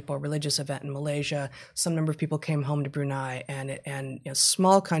 16,000 people, religious event in Malaysia. Some number of people came home to Brunei, and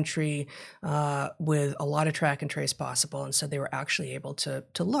small country with a lot of track and trace possible. And so they were actually able to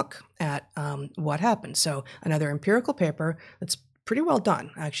look at what happened. So another empirical paper that's pretty well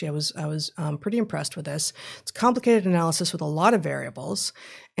done. Actually, I was pretty impressed with this. It's complicated analysis with a lot of variables.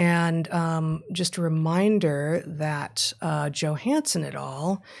 And just a reminder that Johansen et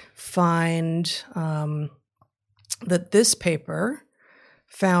al. Find that this paper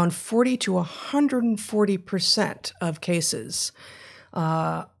found 40 to 140% of cases,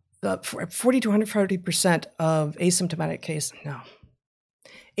 40 to 140% of asymptomatic cases. No.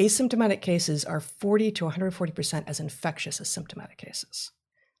 Asymptomatic cases are 40 to 140% as infectious as symptomatic cases.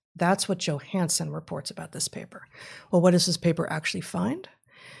 That's what Johansen reports about this paper. Well, what does this paper actually find?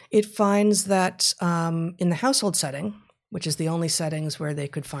 It finds that in the household setting, which is the only settings where they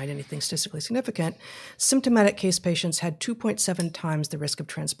could find anything statistically significant, symptomatic case patients had 2.7 times the risk of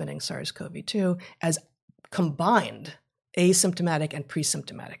transmitting SARS-CoV-2 as combined asymptomatic and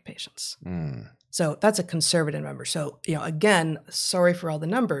pre-symptomatic patients. So that's a conservative number. So, again, sorry for all the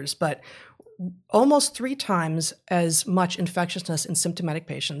numbers, but almost 3 times as much infectiousness in symptomatic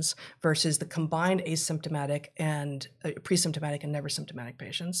patients versus the combined asymptomatic and pre-symptomatic and never symptomatic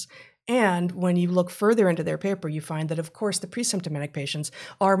patients. And when you look further into their paper, you find that, of course, the pre-symptomatic patients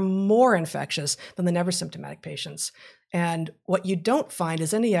are more infectious than the never symptomatic patients. And what you don't find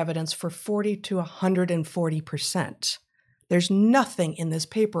is any evidence for 40 to 140%. There's nothing in this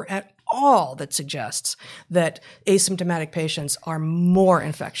paper at all that suggests that asymptomatic patients are more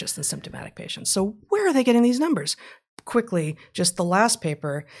infectious than symptomatic patients. So where are they getting these numbers? Quickly, just the last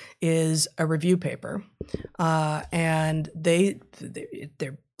paper is a review paper, and they're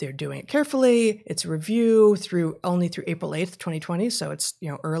doing it carefully. It's a review only through April 8th, 2020, so it's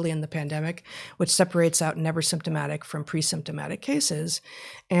early in the pandemic, which separates out never symptomatic from pre-symptomatic cases,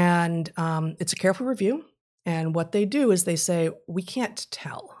 and it's a careful review. And what they do is they say, we can't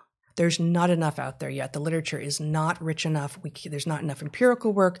tell. There's not enough out there yet. The literature is not rich enough. There's not enough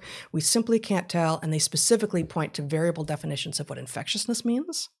empirical work. We simply can't tell. And they specifically point to variable definitions of what infectiousness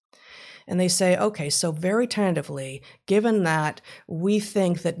means. And they say, okay, so very tentatively, given that we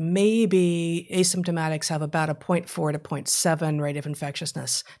think that maybe asymptomatics have about a 0.4 to 0.7 rate of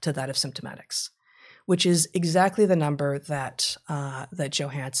infectiousness to that of symptomatics, which is exactly the number that that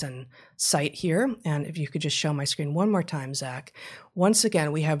Johansen cite here. And if you could just show my screen one more time, Zach. Once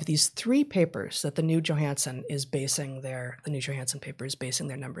again, we have these 3 papers that the new Johansen paper is basing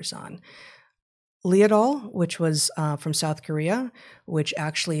their numbers on. Lee et al., which was from South Korea, which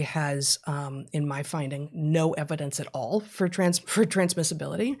actually has, in my finding, no evidence at all for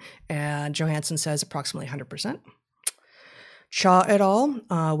transmissibility, and Johansen says approximately 100%. Cha et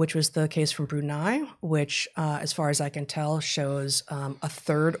al., which was the case from Brunei, which, as far as I can tell, shows a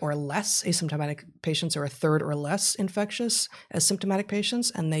third or less asymptomatic patients are a third or less infectious as symptomatic patients,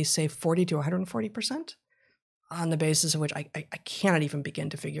 and they say 40 to 140%. On the basis of which I cannot even begin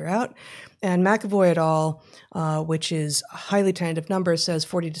to figure out. And McAvoy et al., which is a highly tentative number, says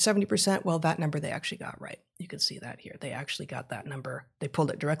 40 to 70%. Well, that number they actually got right. You can see that here. They actually got that number. They pulled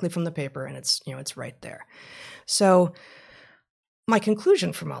it directly from the paper, and it's right there. So my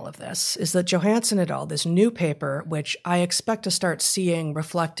conclusion from all of this is that Johansen et al., this new paper, which I expect to start seeing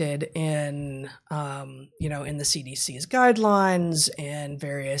reflected in, in the CDC's guidelines and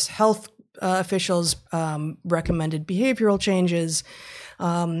various health officials' recommended behavioral changes,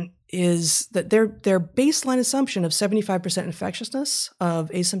 is that their baseline assumption of 75% infectiousness of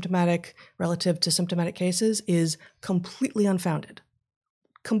asymptomatic relative to symptomatic cases is completely unfounded.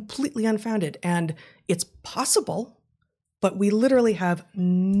 Completely unfounded. And it's possible, but we literally have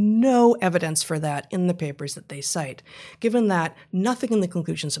no evidence for that in the papers that they cite. Given that nothing in the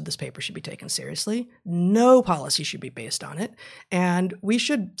conclusions of this paper should be taken seriously, no policy should be based on it, and we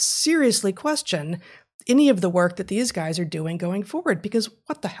should seriously question any of the work that these guys are doing going forward, because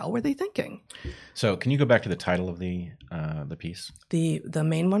what the hell were they thinking? So can you go back to the title of the piece? The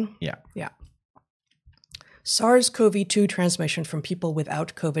main one? Yeah. Yeah. SARS-CoV-2 transmission from people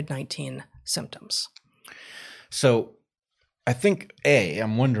without COVID-19 symptoms. So I think,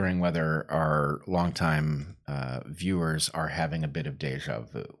 I'm wondering whether our longtime viewers are having a bit of deja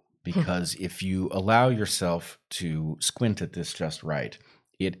vu, because if you allow yourself to squint at this just right,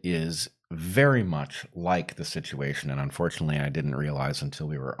 it is very much like the situation. And unfortunately, I didn't realize until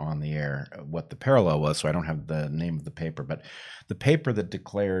we were on the air what the parallel was, so I don't have the name of the paper. But the paper that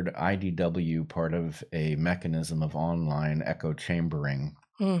declared IDW part of a mechanism of online echo chambering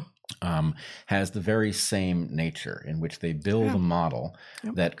has the very same nature, in which they build a model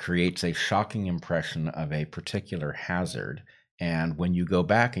that creates a shocking impression of a particular hazard. And when you go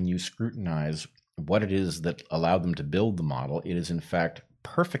back and you scrutinize what it is that allowed them to build the model, it is in fact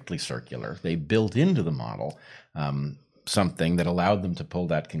perfectly circular. They built into the model something that allowed them to pull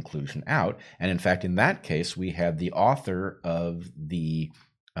that conclusion out. And in fact, in that case, we had the author of the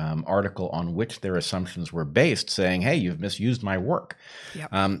article on which their assumptions were based saying, hey, you've misused my work.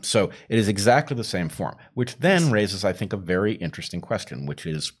 Yep. So it is exactly the same form, which then raises, I think, a very interesting question, which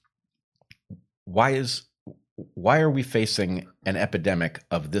is, why are we facing an epidemic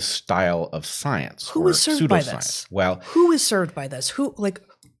of this style of science? Who is served by this? Well, who is served by this?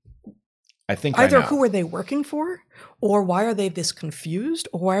 I think either who are they working for, or why are they this confused,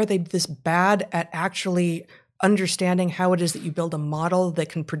 or why are they this bad at actually understanding how it is that you build a model that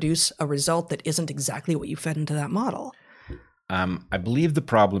can produce a result that isn't exactly what you fed into that model? I believe the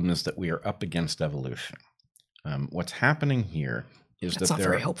problem is that we are up against evolution. What's happening here is That's not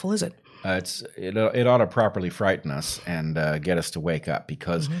very helpful, is it? It ought to properly frighten us and get us to wake up,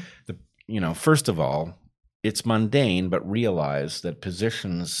 because first of all, it's mundane, but realize that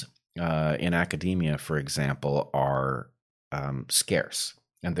positions in academia, for example, are scarce.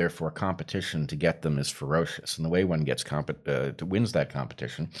 And therefore, competition to get them is ferocious. And the way one gets wins that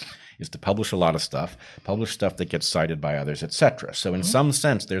competition is to publish a lot of stuff, publish stuff that gets cited by others, etc. So in some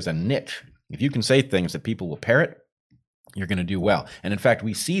sense, there's a niche. If you can say things that people will parrot, you're going to do well. And in fact,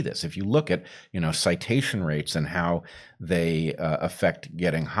 we see this. If you look at citation rates and how they affect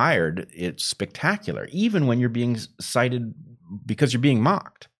getting hired, it's spectacular. Even when you're being cited because you're being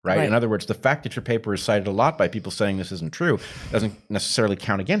mocked. Right? In other words, the fact that your paper is cited a lot by people saying this isn't true doesn't necessarily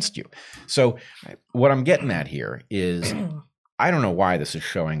count against you. So what I'm getting at here is, I don't know why this is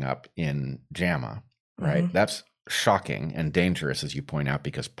showing up in JAMA, right? That's shocking and dangerous, as you point out,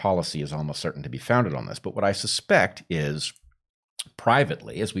 because policy is almost certain to be founded on this. But what I suspect is,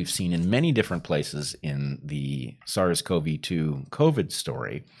 privately, as we've seen in many different places in the SARS-CoV-2 COVID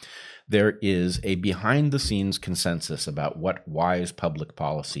story, there is a behind-the-scenes consensus about what wise public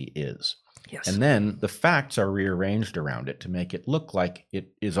policy is. Yes. And then the facts are rearranged around it to make it look like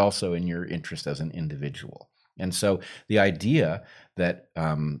it is also in your interest as an individual. And so the idea that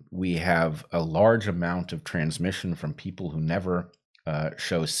we have a large amount of transmission from people who never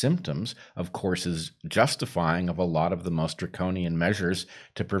show symptoms, of course, is justifying of a lot of the most draconian measures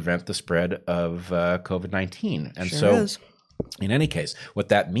to prevent the spread of COVID-19. And sure is. In any case, what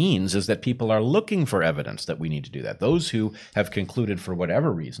that means is that people are looking for evidence that we need to do that. Those who have concluded for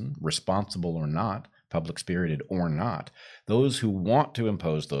whatever reason, responsible or not, public-spirited or not, those who want to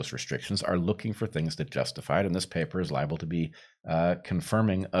impose those restrictions are looking for things that justify it, and this paper is liable to be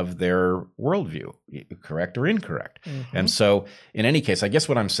confirming of their worldview, correct or incorrect. Mm-hmm. And so, in any case, I guess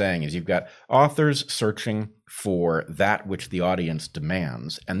what I'm saying is you've got authors searching for that which the audience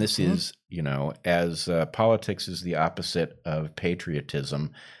demands, and this mm-hmm. is, as politics is the opposite of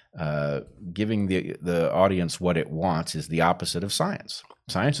patriotism, giving the audience what it wants is the opposite of science.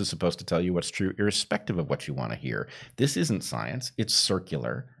 Science is supposed to tell you what's true irrespective of what you want to hear. This isn't science. It's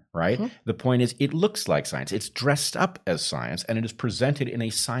circular, right? Mm-hmm. The point is it looks like science. It's dressed up as science, and it is presented in a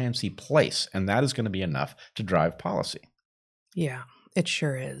science-y place, and that is going to be enough to drive policy. Yeah, it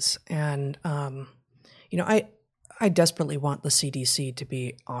sure is. And, I desperately want the CDC to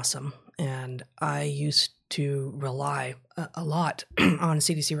be awesome, and I used to rely a lot on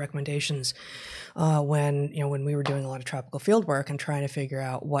CDC recommendations when we were doing a lot of tropical field work and trying to figure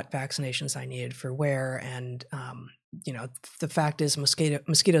out what vaccinations I needed for where. And the fact is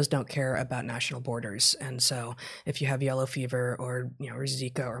mosquitoes don't care about national borders, and so if you have yellow fever or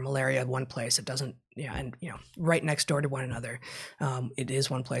Zika or malaria in one place, it doesn't right next door to one another. It is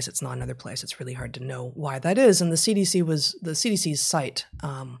one place, it's not another place. It's really hard to know why that is. And the CDC's site.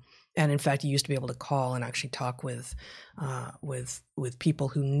 And in fact, you used to be able to call and actually talk with people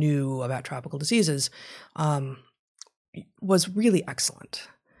who knew about tropical diseases, was really excellent.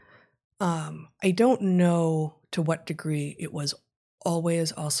 I don't know to what degree it was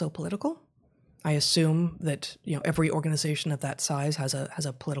always also political. I assume that every organization of that size has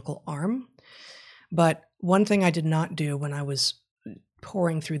a political arm. But one thing I did not do when I was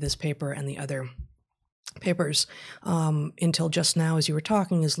poring through this paper and the other papers until just now as you were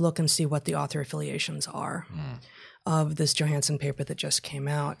talking is look and see what the author affiliations are of this Johansson paper that just came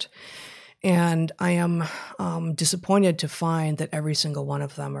out. And I am disappointed to find that every single one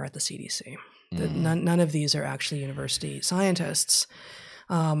of them are at the CDC. That none of these are actually university scientists.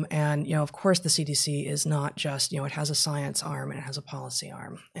 And, of course, the CDC is not just, it has a science arm and it has a policy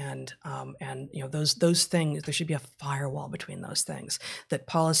arm. And those things, there should be a firewall between those things, that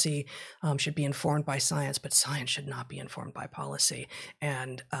policy should be informed by science, but science should not be informed by policy.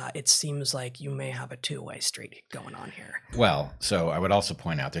 And it seems like you may have a two-way street going on here. Well, so I would also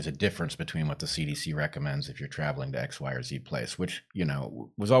point out there's a difference between what the CDC recommends if you're traveling to X, Y, or Z place, which,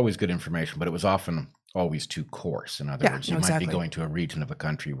 was always good information, but it was often always too coarse. In other words, you might be going to a region of a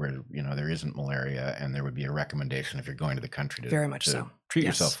country where there isn't malaria, and there would be a recommendation if you're going to the country to very much so treat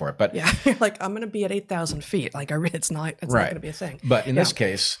yourself for it. But yeah, you're like, I'm going to be at 8,000 feet. Like it's not going to be a thing. But in this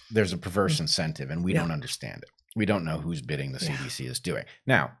case, there's a perverse incentive, and we don't understand it. We don't know whose bidding the CDC is doing.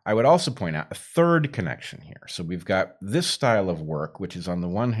 Now, I would also point out a third connection here. So we've got this style of work, which is on the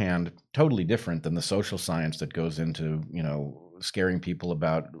one hand totally different than the social science that goes into scaring people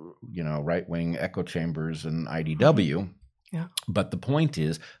about, right-wing echo chambers and IDW. Yeah. But the point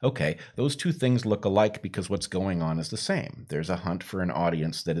is, okay, those two things look alike because what's going on is the same. There's a hunt for an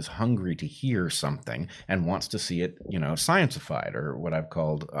audience that is hungry to hear something and wants to see it, sciencified, or what I've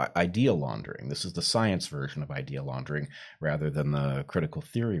called idea laundering. This is the science version of idea laundering rather than the critical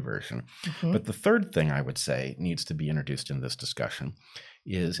theory version. Mm-hmm. But the third thing I would say needs to be introduced in this discussion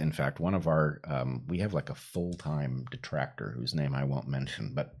is, in fact, one of our, we have like a full-time detractor whose name I won't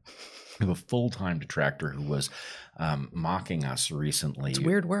mention, but we have a full-time detractor who was mocking us recently. It's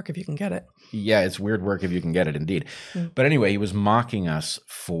weird work if you can get it. Yeah, it's weird work if you can get it, indeed. Mm. But anyway, he was mocking us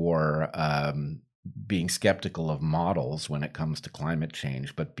for being skeptical of models when it comes to climate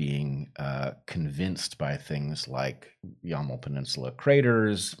change, but being convinced by things like Yamal Peninsula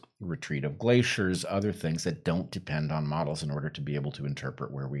craters, retreat of glaciers, other things that don't depend on models in order to be able to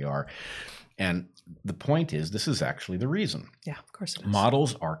interpret where we are. And the point is, this is actually the reason. Yeah, of course it is.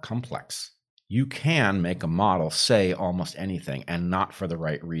 Models are complex. You can make a model say almost anything and not for the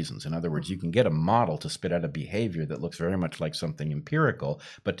right reasons. In other words, you can get a model to spit out a behavior that looks very much like something empirical,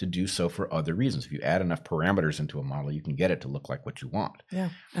 but to do so for other reasons. If you add enough parameters into a model, you can get it to look like what you want. Yeah.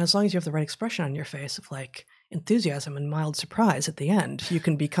 And as long as you have the right expression on your face of like, enthusiasm and mild surprise at the end. You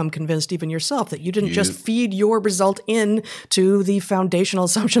can become convinced even yourself that you didn't just feed your result in to the foundational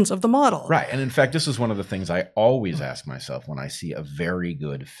assumptions of the model. Right. And in fact, this is one of the things I always ask myself when I see a very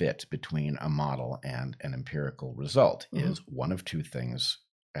good fit between a model and an empirical result is one of two things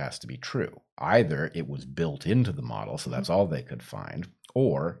has to be true. Either it was built into the model, so that's all they could find,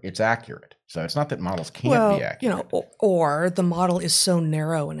 or it's accurate. So it's not that models can't be accurate. Or the model is so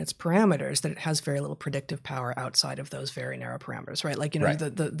narrow in its parameters that it has very little predictive power outside of those very narrow parameters, right? Like, Right.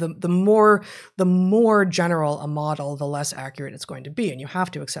 the more general a model, the less accurate it's going to be. And you have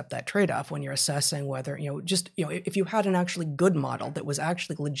to accept that trade-off when you're assessing whether, if you had an actually good model that was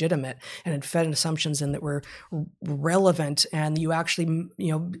actually legitimate and had fed assumptions in that were relevant, and you actually,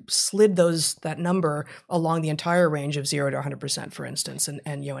 slid that number along the entire range of 0 to 100%, for instance,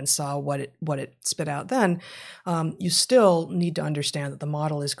 and saw what it spit out, then you still need to understand that the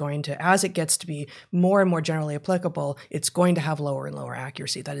model is going to, as it gets to be more and more generally applicable, it's going to have lower and lower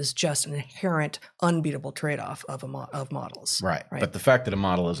accuracy. That is just an inherent unbeatable trade-off of models. Right. But the fact that a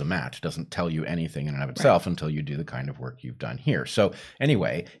model is a match doesn't tell you anything in and of itself until you do the kind of work you've done here. So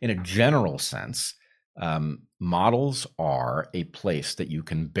anyway, in a general sense, models are a place that you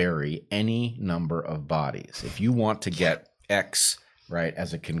can bury any number of bodies. If you want to get X right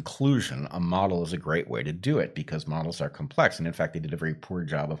as a conclusion, a model is a great way to do it because models are complex. And in fact, they did a very poor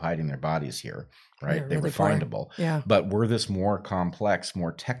job of hiding their bodies here, right? They were findable. Yeah. But were this more complex,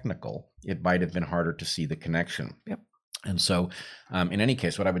 more technical, it might have been harder to see the connection. Yep. And so in any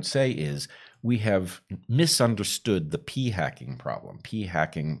case, what I would say is we have misunderstood the p-hacking problem.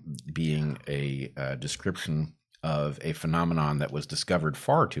 P-hacking being a description of a phenomenon that was discovered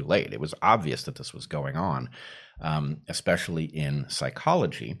far too late. It was obvious that this was going on, especially in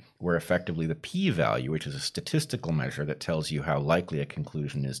psychology, where effectively the p-value, which is a statistical measure that tells you how likely a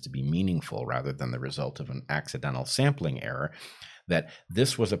conclusion is to be meaningful rather than the result of an accidental sampling error, that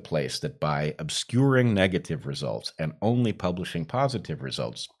this was a place that by obscuring negative results and only publishing positive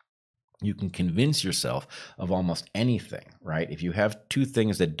results, you can convince yourself of almost anything, right? If you have two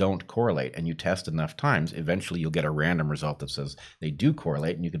things that don't correlate and you test enough times, eventually you'll get a random result that says they do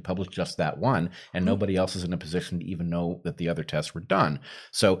correlate, and you can publish just that one, and nobody else is in a position to even know that the other tests were done.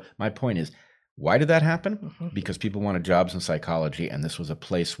 So my point is, why did that happen? Because people wanted jobs in psychology, and this was a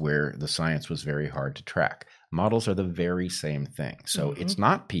place where the science was very hard to track. Models are the very same thing. So it's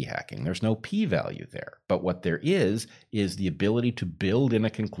not p-hacking. There's no p-value there. But what there is the ability to build in a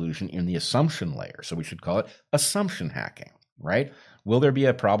conclusion in the assumption layer. So we should call it assumption hacking, right? Will there be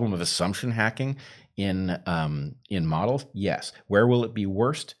a problem of assumption hacking in models? Yes. Where will it be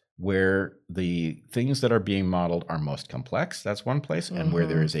worst? Where the things that are being modeled are most complex, that's one place, and where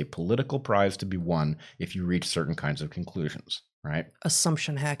there is a political prize to be won if you reach certain kinds of conclusions, right?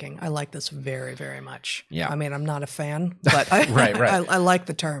 Assumption hacking. I like this very, very much. Yeah. I mean, I'm not a fan, but I like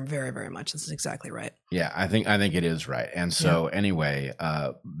the term very, very much. This is exactly right. Yeah, I think it is right. And so anyway,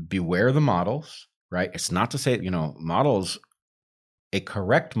 beware the models, right? It's not to say, models, a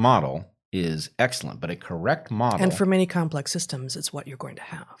correct model is excellent, but a correct model... And for many complex systems, it's what you're going to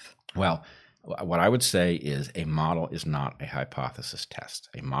have. Well, what I would say is a model is not a hypothesis test.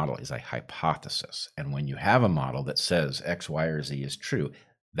 A model is a hypothesis. And when you have a model that says X, Y, or Z is true,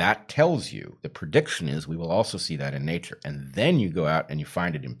 that tells you the prediction is we will also see that in nature. And then you go out and you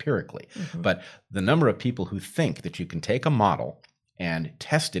find it empirically. But the number of people who think that you can take a model and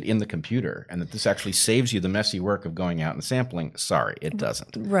test it in the computer, and that this actually saves you the messy work of going out and sampling. Sorry, it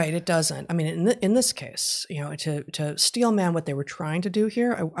doesn't. Right, it doesn't. I mean, in this case, to steel man what they were trying to do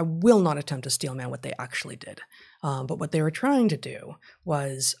here, I will not attempt to steel man what they actually did. But what they were trying to do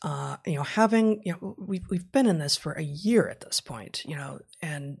was, having, we've been in this for a year at this point,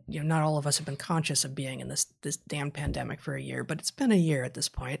 and not all of us have been conscious of being in this damn pandemic for a year, but it's been a year at this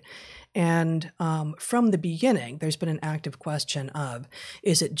point. And from the beginning, there's been an active question of,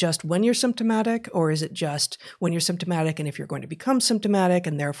 is it just when you're symptomatic, or is it just when you're symptomatic and if you're going to become symptomatic,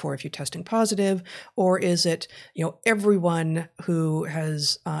 and therefore if you're testing positive, or is it, everyone who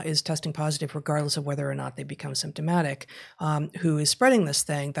is testing positive, regardless of whether or not they become symptomatic, who is spreading this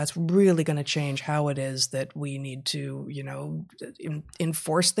thing? That's really going to change how it is that we need to,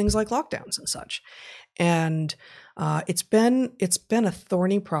 enforce things like lockdowns and such. And it's been a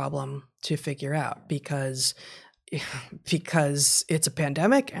thorny problem to figure out because it's a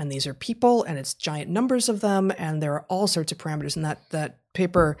pandemic and these are people and it's giant numbers of them and there are all sorts of parameters. And that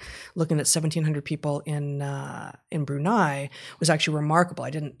paper looking at 1,700 people in Brunei was actually remarkable. I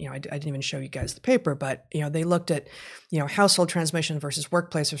didn't even show you guys the paper, but they looked at household transmission versus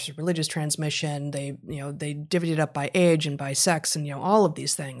workplace versus religious transmission. They divvied it up by age and by sex and all of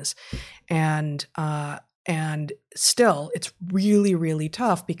these things, and And still, it's really, really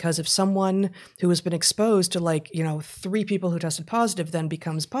tough because if someone who has been exposed to 3 people who tested positive then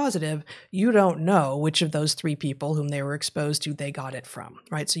becomes positive, you don't know which of those 3 people whom they were exposed to they got it from,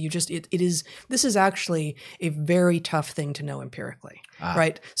 right? So this is actually a very tough thing to know empirically,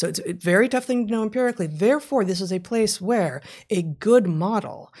 right? So it's a very tough thing to know empirically. Therefore, this is a place where a good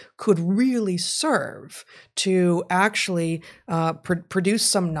model could really serve to actually produce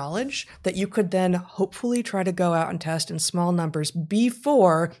some knowledge that you could then hopefully try to go out and test in small numbers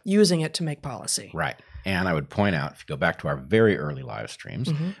before using it to make policy. Right. And I would point out, if you go back to our very early live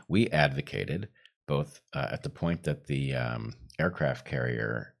streams, we advocated both at the point that the aircraft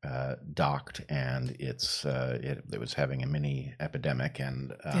carrier docked and it was having a mini epidemic,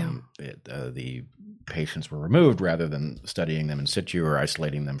 and the patients were removed rather than studying them in situ or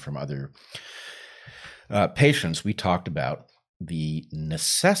isolating them from other patients. We talked about the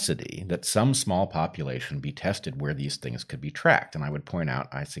necessity that some small population be tested where these things could be tracked. And I would point out,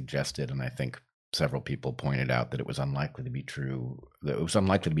 I suggested, and I think several people pointed out, that it was unlikely to be true, that it was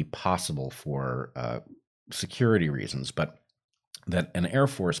unlikely to be possible for security reasons, but that an Air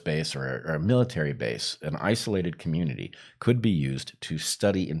Force base or a military base, an isolated community, could be used to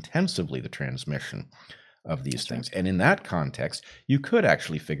study intensively the transmission of these things. And in that context, you could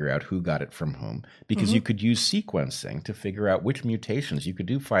actually figure out who got it from whom, because you could use sequencing to figure out which mutations. You could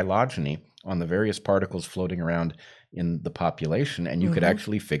do phylogeny on the various particles floating around in the population, and you could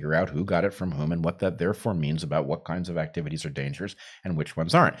actually figure out who got it from whom and what that therefore means about what kinds of activities are dangerous and which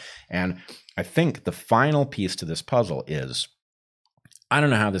ones aren't. And I think the final piece to this puzzle is, I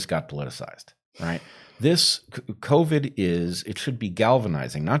don't know how this got politicized, right? This COVID it should be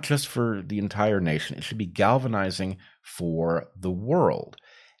galvanizing, not just for the entire nation. It should be galvanizing for the world.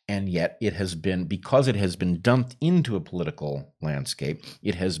 And yet it has been, because it has been dumped into a political landscape,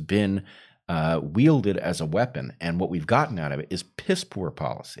 it has been wielded as a weapon. And what we've gotten out of it is piss poor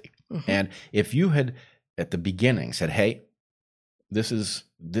policy. And if you had at the beginning said, hey,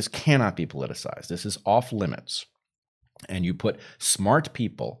 this cannot be politicized, this is off limits, and you put smart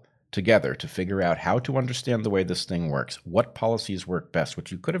people together to figure out how to understand the way this thing works, what policies work best.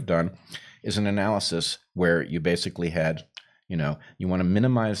 What you could have done is an analysis where you basically had, you want to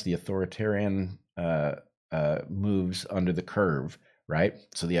minimize the authoritarian moves under the curve, right?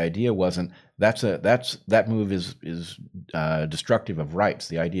 So the idea wasn't that move is destructive of rights.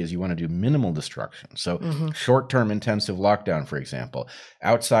 The idea is you want to do minimal destruction. So short-term intensive lockdown, for example,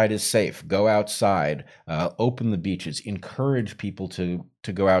 outside is safe. Go outside, open the beaches, encourage people to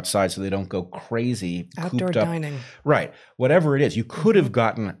go outside so they don't go crazy. Outdoor dining. Right. Whatever it is, you could have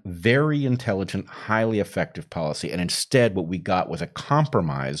gotten very intelligent, highly effective policy. And instead what we got was a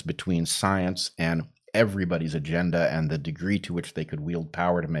compromise between science and everybody's agenda and the degree to which they could wield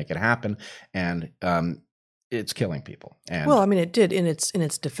power to make it happen. And it's killing people. And well, I mean, it did in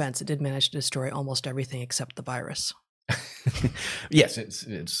its defense. It did manage to destroy almost everything except the virus. Yes,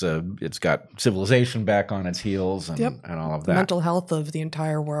 it's got civilization back on its heels and all of that. The mental health of the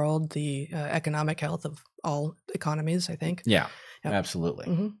entire world, the economic health of all economies, I think. Yeah,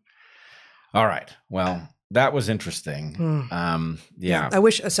 absolutely. All right. Well, that was interesting. Yeah. I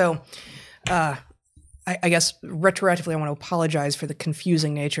wish so. I guess retroactively, I want to apologize for the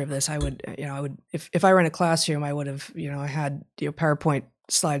confusing nature of this. I would, if I were in a classroom, I would have, I had PowerPoint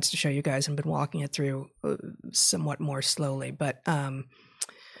slides to show you guys and been walking it through somewhat more slowly. But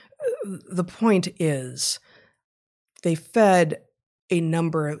the point is, they fed a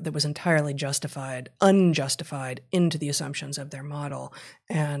number that was entirely unjustified into the assumptions of their model,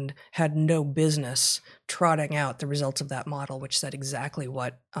 and had no business trotting out the results of that model, which said exactly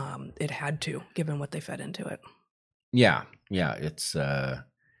what it had to, given what they fed into it. Yeah, it's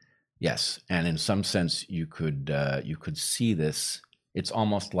yes, and in some sense, you could see this. It's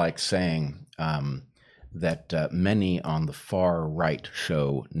almost like saying that many on the far right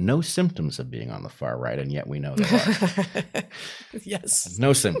show no symptoms of being on the far right, and yet we know they are. Yes.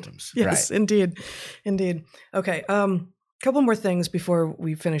 No symptoms. Yes, right. Indeed. Okay. Couple more things before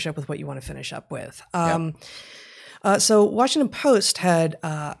we finish up with what you want to finish up with. So Washington Post had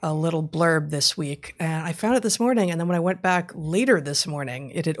a little blurb this week, and I found it this morning. And then when I went back later this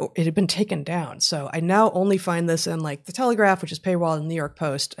morning, it had been taken down. So I now only find this in the Telegraph, which is paywalled, in the New York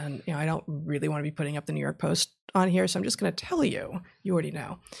Post. And I don't really want to be putting up the New York Post on here, so I'm just going to tell you. You already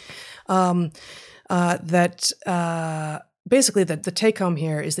know that basically the take home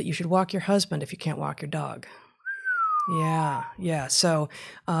here is that you should walk your husband if you can't walk your dog. Yeah. So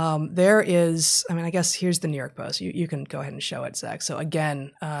there is, I guess here's the New York Post. You can go ahead and show it, Zach. So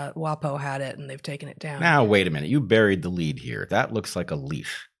again, WAPO had it and they've taken it down. Now, wait a minute. You buried the lead here. That looks like a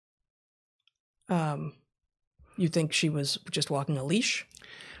leash. You think she was just walking a leash?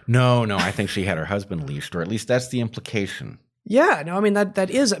 No, I think she had her husband leashed, or at least that's the implication. Yeah, no, I mean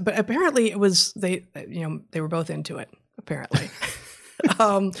that is, but apparently it was they were both into it. Apparently,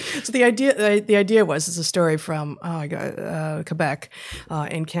 so the idea was it's a story from Quebec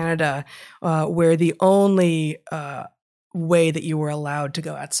in Canada, where the only way that you were allowed to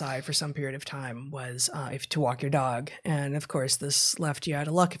go outside for some period of time was if to walk your dog. And of course, this left you out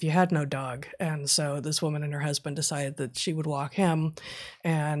of luck if you had no dog. And so this woman and her husband decided that she would walk him.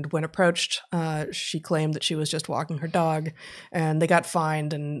 And when approached, she claimed that she was just walking her dog. And they got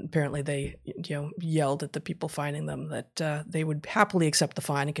fined. And apparently they yelled at the people fining them that they would happily accept the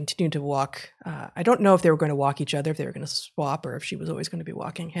fine and continue to walk. I don't know if they were going to walk each other, if they were going to swap, or if she was always going to be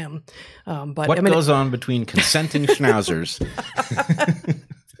walking him. But what goes on between consenting schnauzers?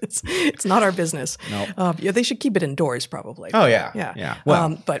 It's not our business. No. They should keep it indoors, probably. Oh yeah.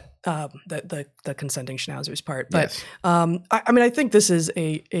 Well, but the consenting schnauzers part. But yes. I think this is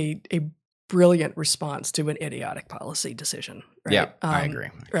a brilliant response to an idiotic policy decision. Right? Yeah, I agree.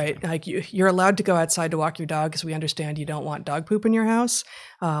 Right, like you're allowed to go outside to walk your dog because we understand you don't want dog poop in your house.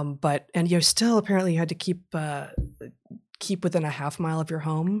 But you're still apparently you had to keep within a half mile of your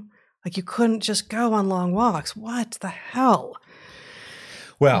home. Like you couldn't just go on long walks. What the hell?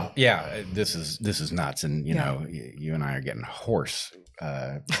 Well, yeah, this is nuts, and you know, you and I are getting hoarse,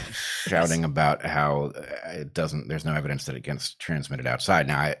 shouting about how there's no evidence that it gets transmitted outside.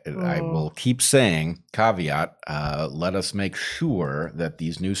 Now, I will keep saying, caveat, let us make sure that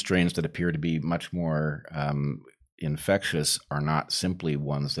these new strains that appear to be much more infectious are not simply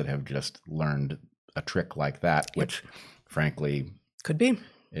ones that have just learned a trick like that, which, frankly, could be.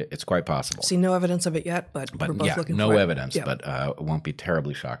 It's quite possible. See no evidence of it yet, but we're both looking for it. No evidence, but won't be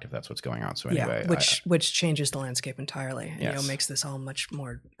terribly shocked if that's what's going on. So anyway, which changes the landscape entirely, and makes this all much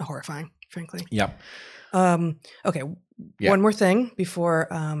more horrifying, frankly. Yep. Okay. Yeah. One more thing before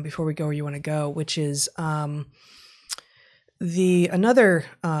we go where you want to go, which is another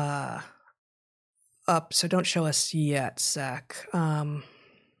up. So don't show us yet, Zach. Boy,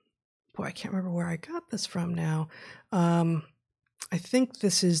 I can't remember where I got this from now. I think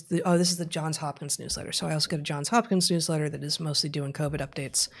this is the Johns Hopkins newsletter. So I also get a Johns Hopkins newsletter that is mostly doing COVID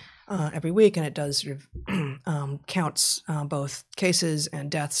updates every week, and it does sort of counts both cases and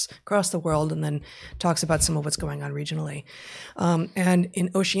deaths across the world, and then talks about some of what's going on regionally. And in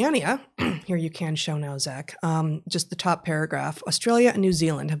Oceania, here you can show now, Zach, just the top paragraph. Australia and New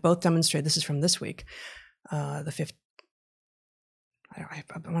Zealand have both demonstrated. This is from this week, the 5th. I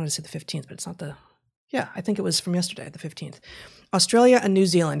wanted to say the 15th, but it's not the. Yeah, I think it was from yesterday, the 15th. Australia and New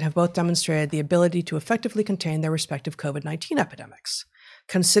Zealand have both demonstrated the ability to effectively contain their respective COVID-19 epidemics.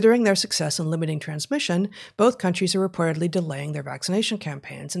 Considering their success in limiting transmission, both countries are reportedly delaying their vaccination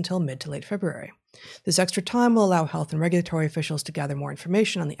campaigns until mid to late February. This extra time will allow health and regulatory officials to gather more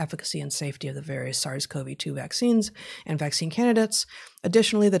information on the efficacy and safety of the various SARS-CoV-2 vaccines and vaccine candidates.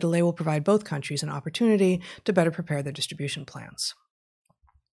 Additionally, the delay will provide both countries an opportunity to better prepare their distribution plans.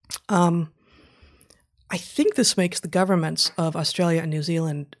 I think this makes the governments of Australia and New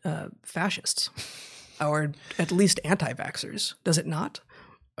Zealand fascists, or at least anti-vaxxers. Does it not?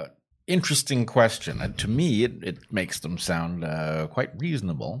 Interesting question. To me, it makes them sound quite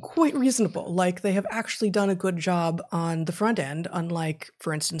reasonable. Quite reasonable. Like they have actually done a good job on the front end, unlike,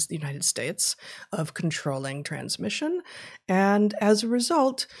 for instance, the United States, of controlling transmission. And as a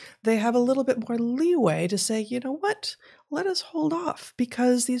result, they have a little bit more leeway to say, you know what? Let us hold off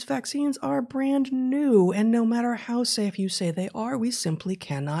because these vaccines are brand new. And no matter how safe you say they are, we simply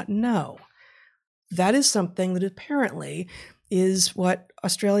cannot know. That is something that apparently is what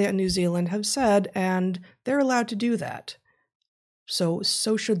Australia and New Zealand have said, and they're allowed to do that. So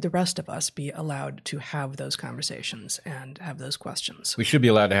should the rest of us be allowed to have those conversations and have those questions. We should be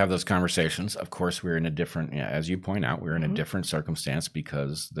allowed to have those conversations. Of course, we're in a different, as you point out, we're in a different circumstance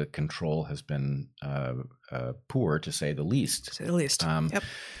because the control has been poor, to say the least. To say the least. Yep.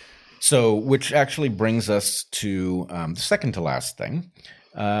 So, which actually brings us to the second to last thing,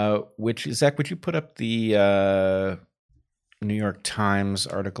 which is, Zach, would you put up the New York Times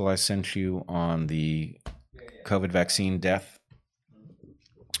article I sent you on the COVID vaccine death?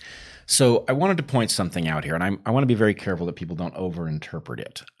 So I wanted to point something out here, and I want to be very careful that people don't overinterpret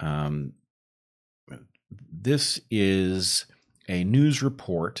it. This is a news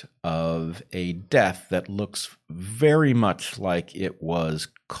report of a death that looks very much like it was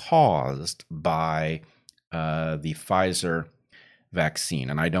caused by the Pfizer vaccine.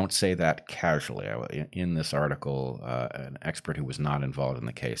 And I don't say that casually. In this article, an expert who was not involved in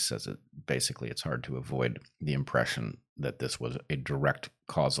the case says that basically it's hard to avoid the impression that this was a direct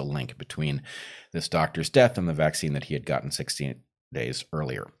causal link between this doctor's death and the vaccine that he had gotten 16 days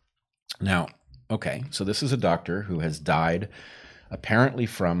earlier. Now, okay, so this is a doctor who has died apparently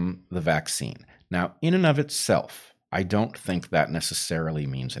from the vaccine. Now, in and of itself, I don't think that necessarily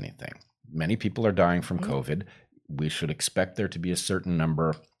means anything. Many people are dying from COVID. We should expect there to be a certain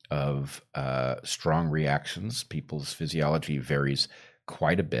number of strong reactions. People's physiology varies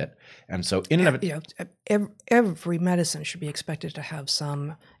quite a bit. And so in and of it, every medicine should be expected to have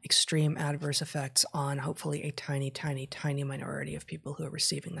some extreme adverse effects on hopefully a tiny, tiny, tiny minority of people who are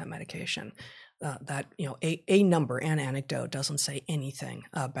receiving that medication. That, a number, an anecdote doesn't say anything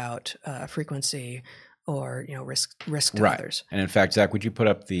about frequency or, risk to others. And in fact, Zach, would you put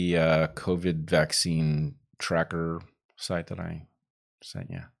up the COVID vaccine tracker site that I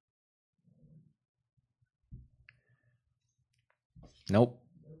sent you? Nope.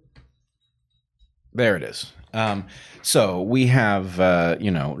 There it is. So we have,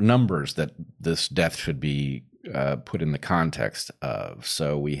 numbers that this death should be put in the context of.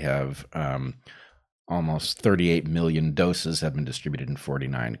 So we have almost 38 million doses have been distributed in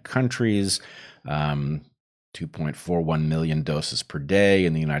 49 countries, 2.41 million doses per day.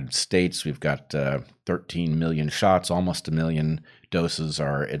 In the United States, we've got 13 million shots, almost a million doses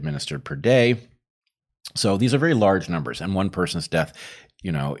are administered per day. So these are very large numbers, and one person's death,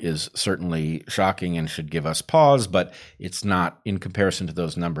 is certainly shocking and should give us pause, but it's not, in comparison to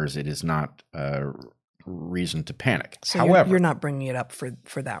those numbers, it is not reason to panic. So However, you're not bringing it up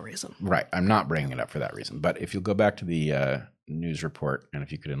for that reason. Right. I'm not bringing it up for that reason. But if you'll go back to the news report, and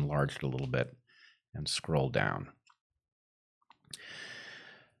if you could enlarge it a little bit and scroll down.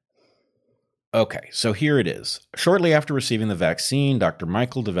 Okay, so here it is. Shortly after receiving the vaccine, Dr.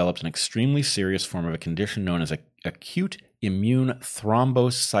 Michael developed an extremely serious form of a condition known as acute immune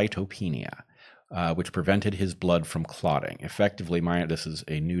thrombocytopenia, which prevented his blood from clotting. Effectively, this is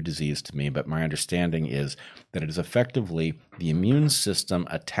a new disease to me, but my understanding is that it is effectively the immune system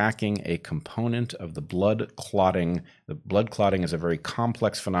attacking a component of the blood clotting. The blood clotting is a very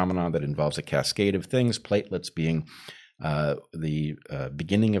complex phenomenon that involves a cascade of things, platelets being the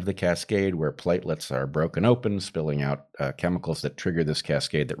beginning of the cascade, where platelets are broken open, spilling out chemicals that trigger this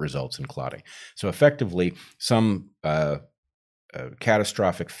cascade that results in clotting. So effectively, some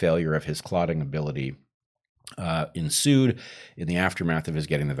catastrophic failure of his clotting ability ensued in the aftermath of his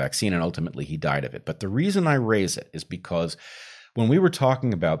getting the vaccine, and ultimately he died of it. But the reason I raise it is because when we were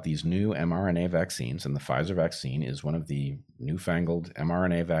talking about these new mRNA vaccines, and the Pfizer vaccine is one of the newfangled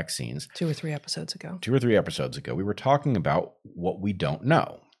mRNA vaccines. 2 or 3 episodes ago. 2 or 3 episodes ago, we were talking about what we don't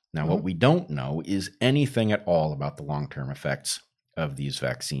know. Now, what we don't know is anything at all about the long-term effects of these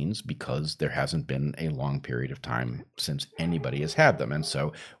vaccines, because there hasn't been a long period of time since anybody has had them. And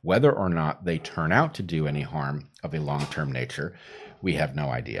so whether or not they turn out to do any harm of a long-term nature, we have no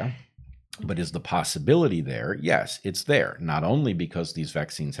idea. But is the possibility there? Yes, it's there. Not only because these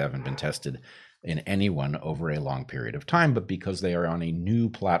vaccines haven't been tested in anyone over a long period of time, but because they are on a new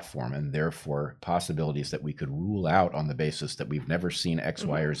platform, and therefore possibilities that we could rule out on the basis that we've never seen X,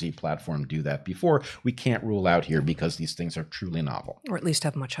 Y, or Z platform do that before, we can't rule out here because these things are truly novel. Or at least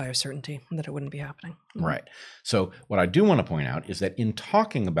have much higher certainty that it wouldn't be happening. Right. So what I do want to point out is that in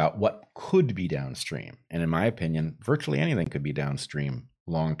talking about what could be downstream, and in my opinion, virtually anything could be downstream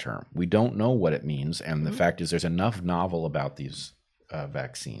long term. We don't know what it means, and the fact is there's enough novel about these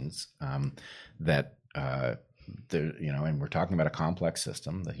vaccines that and we're talking about a complex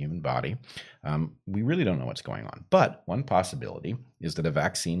system, the human body. We really don't know what's going on. But one possibility is that a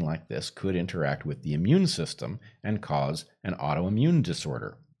vaccine like this could interact with the immune system and cause an autoimmune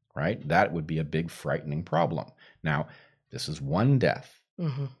disorder, right? That would be a big, frightening problem. Now, this is one death,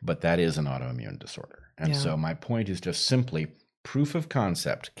 but that is an autoimmune disorder. And so my point is just simply proof of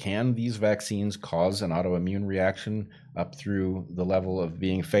concept. Can these vaccines cause an autoimmune reaction up through the level of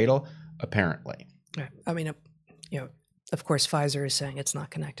being fatal? Apparently. I mean, of course, Pfizer is saying it's not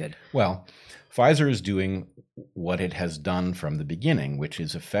connected. Well, Pfizer is doing what it has done from the beginning, which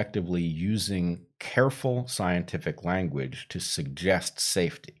is effectively using careful scientific language to suggest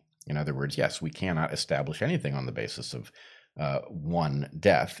safety. In other words, yes, we cannot establish anything on the basis of one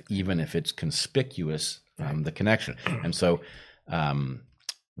death, even if it's conspicuous, the connection. And so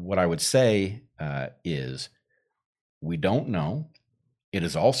what I would say is we don't know. It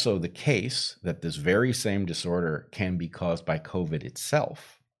is also the case that this very same disorder can be caused by COVID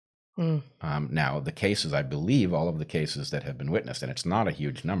itself. Now, the cases, I believe, all of the cases that have been witnessed, and it's not a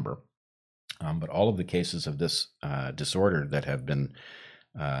huge number, but all of the cases of this disorder that have been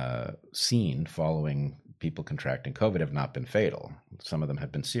seen following people contracting COVID have not been fatal. Some of them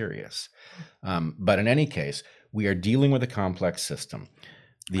have been serious. But in any case, we are dealing with a complex system.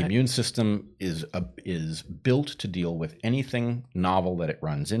 The immune system is built to deal with anything novel that it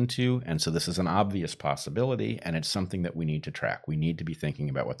runs into, and so this is an obvious possibility, and it's something that we need to track. We need to be thinking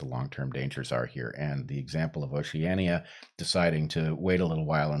about what the long-term dangers are here. And the example of Oceania deciding to wait a little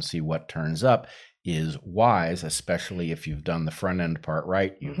while and see what turns up is wise, especially if you've done the front end part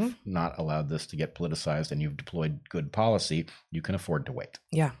right. You've not allowed this to get politicized, and you've deployed good policy. You can afford to wait.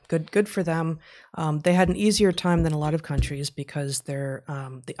 Yeah, good for them. They had an easier time than a lot of countries because they're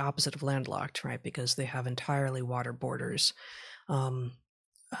the opposite of landlocked, right? Because they have entirely water borders. Of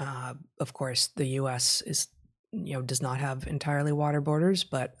course, the U.S. does not have entirely water borders,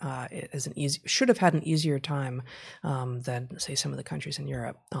 but it should have had an easier time than, say, some of the countries in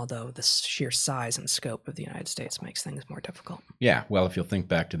Europe, although the sheer size and scope of the United States makes things more difficult. Yeah, well, if you'll think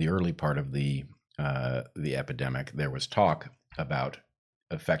back to the early part of the epidemic, there was talk about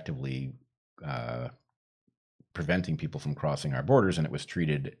effectively preventing people from crossing our borders, and it was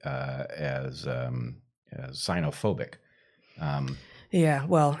treated as xenophobic. Yeah,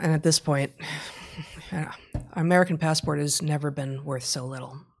 well, and at this point, our American passport has never been worth so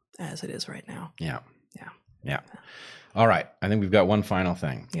little as it is right now. Yeah. All right. I think we've got one final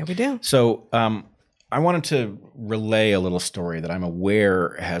thing. Yeah, we do. So I wanted to relay a little story that I'm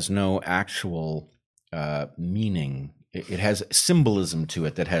aware has no actual meaning. It has symbolism to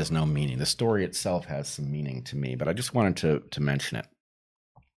it that has no meaning. The story itself has some meaning to me, but I just wanted to mention it.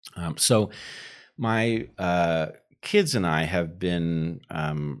 So my kids and I have been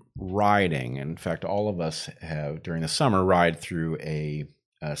riding. In fact, all of us have, during the summer, ride through a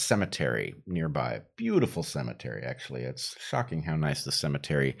cemetery nearby. Beautiful cemetery, actually. It's shocking how nice the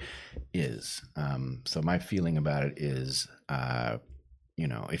cemetery is. So my feeling about it is,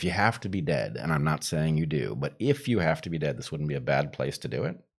 if you have to be dead, and I'm not saying you do, but if you have to be dead, this wouldn't be a bad place to do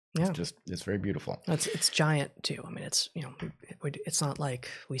it. Yeah. It's very beautiful. It's giant too. I mean, it's not like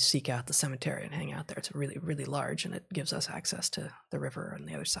we seek out the cemetery and hang out there. It's really, really large, and it gives us access to the river on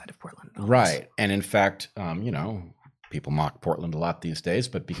the other side of Portland. Right. And in fact, people mock Portland a lot these days,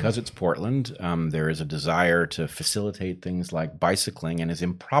 but because it's Portland, there is a desire to facilitate things like bicycling. And as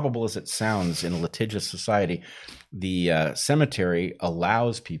improbable as it sounds in a litigious society, the cemetery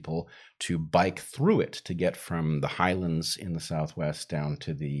allows people to bike through it to get from the highlands in the Southwest down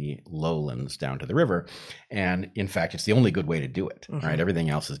to the lowlands, down to the river. And in fact, it's the only good way to do it, right?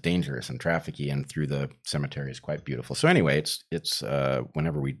 Everything else is dangerous and trafficky, and through the cemetery is quite beautiful. So anyway, it's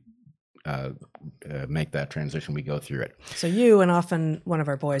whenever we make that transition, we go through it. So you and often one of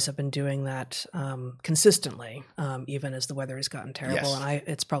our boys have been doing that consistently, even as the weather has gotten terrible. Yes. And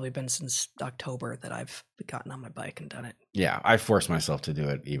it's probably been since October that I've gotten on my bike and done it. Yeah, I force myself to do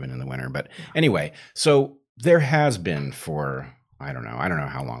it even in the winter. But anyway, so there has been for, I don't know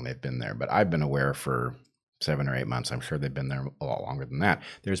how long they've been there, but I've been aware for 7 or 8 months. I'm sure they've been there a lot longer than that.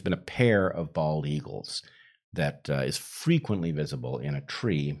 There's been a pair of bald eagles that is frequently visible in a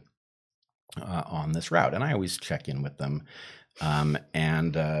tree on this route, and I always check in with them.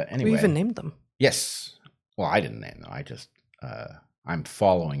 Anyway, we even named them. Yes. Well, I didn't name them. I just I'm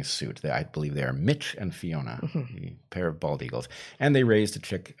following suit. I believe they are Mitch and Fiona, the pair of bald eagles, and they raised a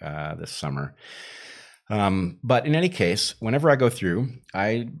chick this summer. But in any case, whenever I go through,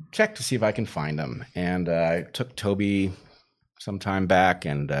 I check to see if I can find them. And I took Toby some time back,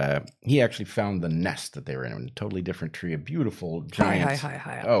 and he actually found the nest that they were in a totally different tree, a beautiful giant,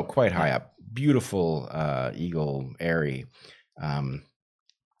 high up. Oh, quite high up, beautiful eagle eyrie.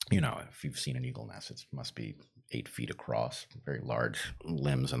 If you've seen an eagle nest, it must be 8 feet across, very large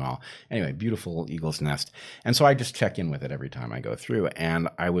limbs and all. Anyway, beautiful eagle's nest. And so I just check in with it every time I go through. And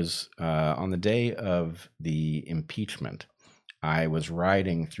I was on the day of the impeachment, I was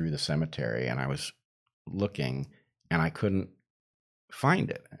riding through the cemetery, and I was looking, and I couldn't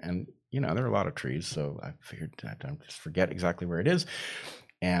find it. And there are a lot of trees, so I figured I'd just forget exactly where it is.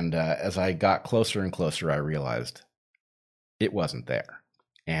 And as I got closer and closer, I realized it wasn't there.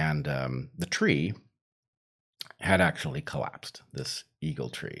 And the tree had actually collapsed, this eagle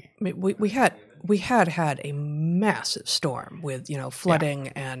tree. I mean, we had a massive storm with flooding,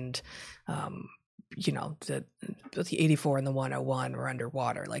 and the 84 and the 101 were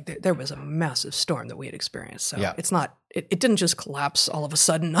underwater. Like there was a massive storm that we had experienced. So it's not, it didn't just collapse all of a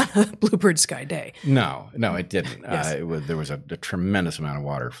sudden on a bluebird sky day. No, it didn't. Yes. There was a tremendous amount of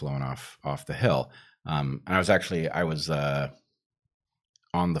water flowing off the hill. And I was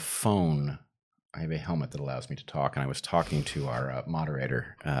on the phone I have a helmet that allows me to talk, and I was talking to our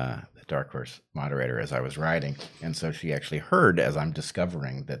moderator, the Dark Horse moderator, as I was riding, and so she actually heard as I'm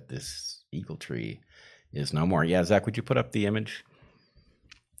discovering that this eagle tree is no more. Yeah, Zach, would you put up the image?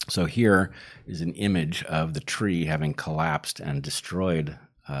 So here is an image of the tree having collapsed and destroyed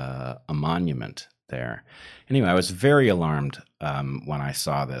a monument there. Anyway, I was very alarmed when I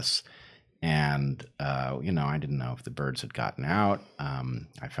saw this. And, I didn't know if the birds had gotten out.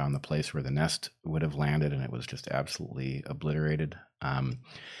 I found the place where the nest would have landed, and it was just absolutely obliterated.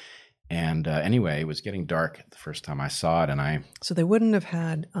 Anyway, it was getting dark the first time I saw it, So they wouldn't have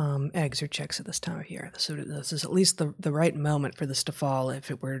had eggs or chicks at this time of year. So this is at least the right moment for this to fall if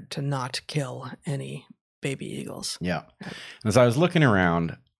it were to not kill any baby eagles. Yeah. As I was looking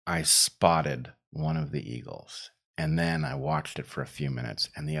around, I spotted one of the eagles. And then I watched it for a few minutes,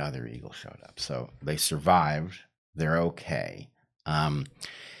 and the other eagle showed up. So they survived. They're okay. In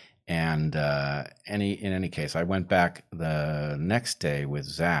any case, I went back the next day with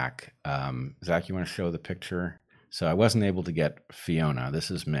Zach. Zach, you want to show the picture? So I wasn't able to get Fiona. This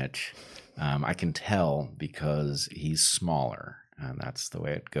is Mitch. I can tell because he's smaller. And that's the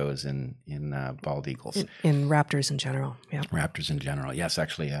way it goes in bald eagles. In raptors in general, yeah. Raptors in general, yes.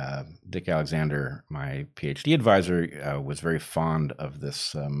 Actually, Dick Alexander, my PhD advisor, was very fond of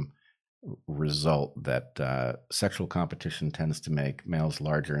this result that sexual competition tends to make males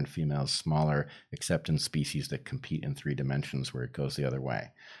larger and females smaller, except in species that compete in 3 dimensions where it goes the other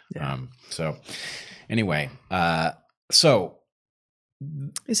way. Yeah. Anyway,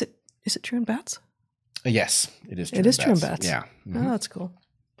 Is it true in bats? Yes, it is true. It is true in bats. Yeah. Mm-hmm. Oh, that's cool.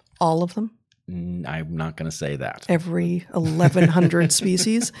 All of them? I'm not going to say that. Every 1,100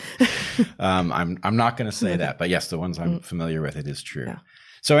 species? I'm not going to say that, but yes, the ones I'm familiar with, it is true. Yeah.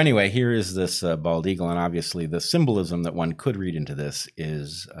 So anyway, here is this bald eagle, and obviously the symbolism that one could read into this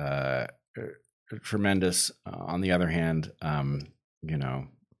is tremendous. On the other hand,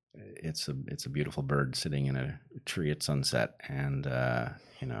 it's a beautiful bird sitting in a tree at sunset, and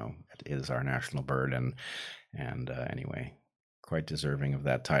it is our national bird, and anyway, quite deserving of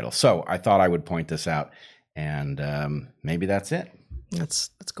that title. So I thought I would point this out, and maybe that's it. That's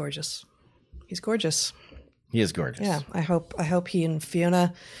gorgeous. He's gorgeous. He is gorgeous. Yeah, I hope he and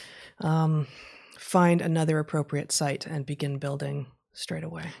Fiona find another appropriate site and begin building straight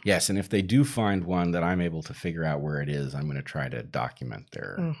away. Yes, and if they do find one that I'm able to figure out where it is, I'm going to try to document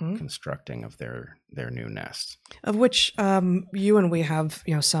their constructing of their new nest. Of which you and we have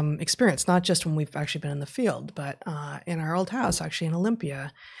some experience, not just when we've actually been in the field, but in our old house, actually in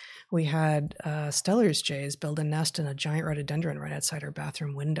Olympia, we had Steller's jays build a nest in a giant rhododendron right outside our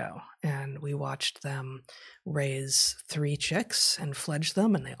bathroom window, and we watched them raise 3 chicks and fledge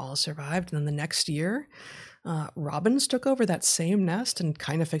them, and they all survived. And then the next year, robins took over that same nest and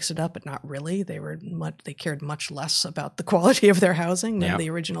kind of fixed it up, but not really. They cared much less about the quality of their housing than the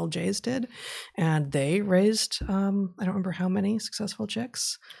original jays did, and they raised I don't remember how many successful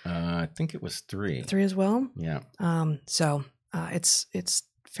chicks. I think it was 3. 3 as well. Yeah. So it's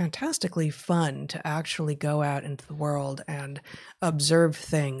fantastically fun to actually go out into the world and observe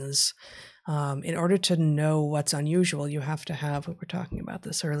things. In order to know what's unusual, you have to have, we were talking about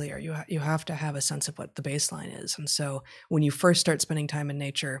this earlier, you have to have a sense of what the baseline is. And so when you first start spending time in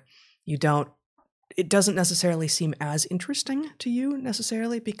nature, it doesn't necessarily seem as interesting to you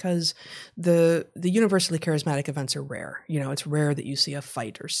necessarily, because the universally charismatic events are rare. It's rare that you see a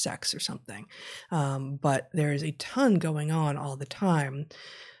fight or sex or something. But there is a ton going on all the time.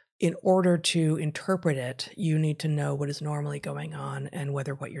 In order to interpret it, you need to know what is normally going on and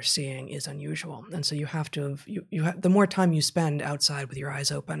whether what you're seeing is unusual. And so you have to the more time you spend outside with your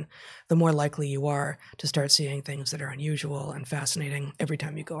eyes open, the more likely you are to start seeing things that are unusual and fascinating every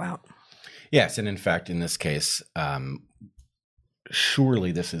time you go out. Yes, and in fact, in this case,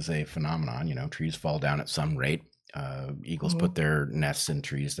 surely this is a phenomenon. Trees fall down at some rate. Eagles put their nests in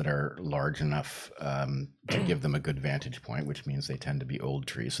trees that are large enough to give them a good vantage point, which means they tend to be old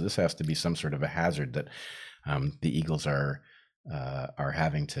trees. So this has to be some sort of a hazard that the eagles are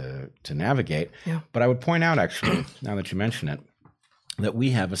having to navigate. Yeah. But I would point out, actually, now that you mention it, that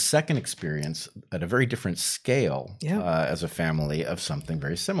we have a second experience at a very different scale as a family of something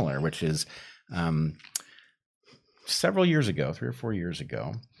very similar, which is several years ago, 3 or 4 years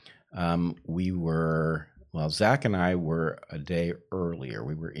ago, Zach and I were a day earlier.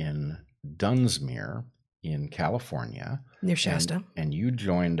 We were in Dunsmuir in California. Near Shasta. And you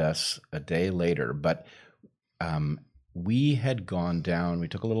joined us a day later. But we had gone down, we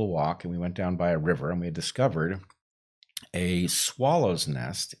took a little walk, and we went down by a river, and we had discovered a swallow's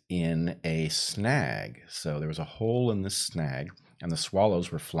nest in a snag. So there was a hole in this snag, and the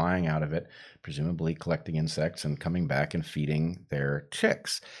swallows were flying out of it, presumably collecting insects and coming back and feeding their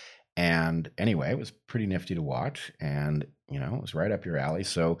chicks. And anyway, it was pretty nifty to watch, and it was right up your alley.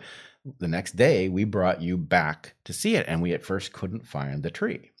 So the next day we brought you back to see it, and we at first couldn't find the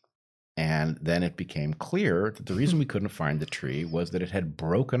tree. And then it became clear that the reason we couldn't find the tree was that it had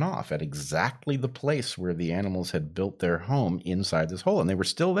broken off at exactly the place where the animals had built their home inside this hole, and they were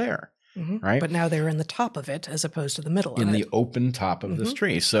still there. Right? But now they're in the top of it as opposed to the middle of it. In the open top of this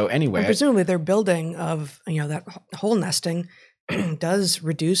tree. So anyway. And presumably their building of, that hole nesting does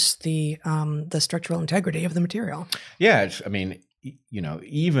reduce the structural integrity of the material. Yeah.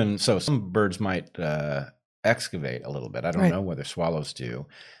 Even so, some birds might excavate a little bit. I don't know whether swallows do.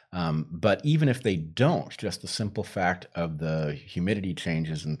 But even if they don't, just the simple fact of the humidity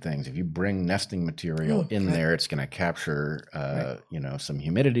changes and things, if you bring nesting material in there, it's going to capture, some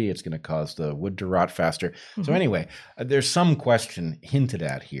humidity. It's going to cause the wood to rot faster. So anyway, there's some question hinted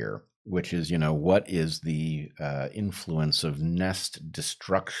at here, which is, what is the influence of nest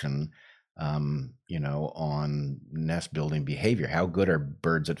destruction, on nest building behavior? How good are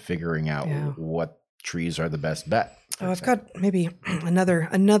birds at figuring out what trees are the best bet? I've got maybe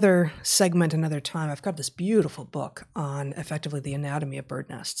another segment another time. I've got this beautiful book on effectively the anatomy of bird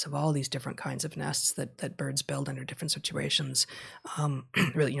nests, of all these different kinds of nests that birds build under different situations.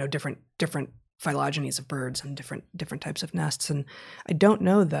 Really, different phylogenies of birds and different types of nests. And I don't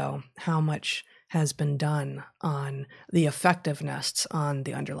know though how much has been done on the effect of nests on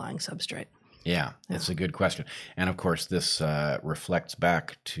the underlying substrate. Yeah, it's a good question. And of course, this reflects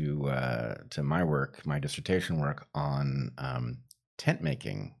back to my work, my dissertation work on tent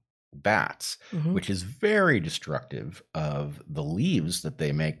making bats, which is very destructive of the leaves that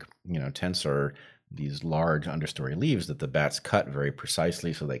they make. Tents are these large understory leaves that the bats cut very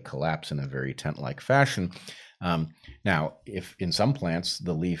precisely so they collapse in a very tent-like fashion. Now, if in some plants,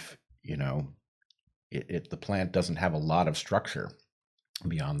 the leaf, the plant doesn't have a lot of structure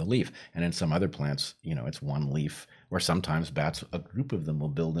beyond the leaf. And in some other plants, it's one leaf, or sometimes bats, a group of them will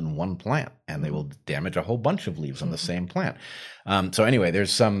build in one plant and they will damage a whole bunch of leaves on the same plant. So anyway,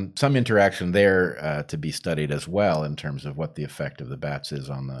 there's some interaction there to be studied as well in terms of what the effect of the bats is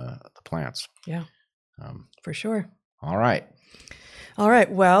on the plants. Yeah, for sure. All right.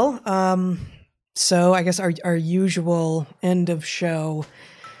 Well, so I guess our usual end of show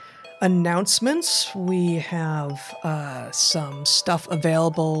announcements. We have some stuff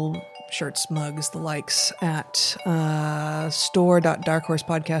available, shirts, mugs, the likes, at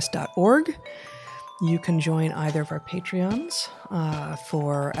store.darkhorsepodcast.org. You can join either of our Patreons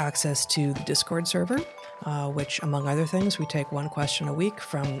for access to the Discord server, which, among other things, we take one question a week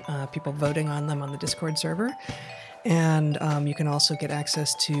from people voting on them on the Discord server. And you can also get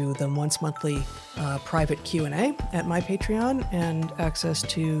access to the once monthly private Q&A at my Patreon, and access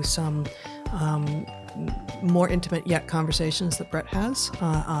to some more intimate yet conversations that Brett has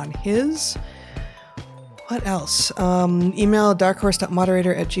on his. What else? Email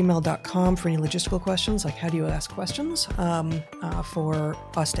darkhorse.moderator@gmail.com for any logistical questions, like how do you ask questions for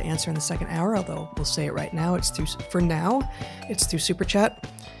us to answer in the second hour, although we'll say it right now, it's through Super Chat.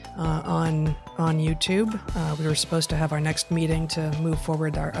 On YouTube. We were supposed to have our next meeting to move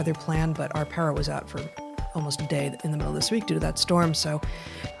forward our other plan, but our power was out for almost a day in the middle of this week due to that storm, so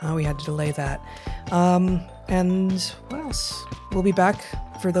we had to delay that. And what else? We'll be back,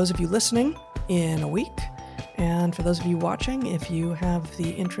 for those of you listening, in a week, and for those of you watching, if you have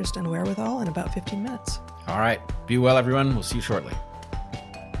the interest and wherewithal, in about 15 minutes. All right. Be well, everyone. We'll see you shortly.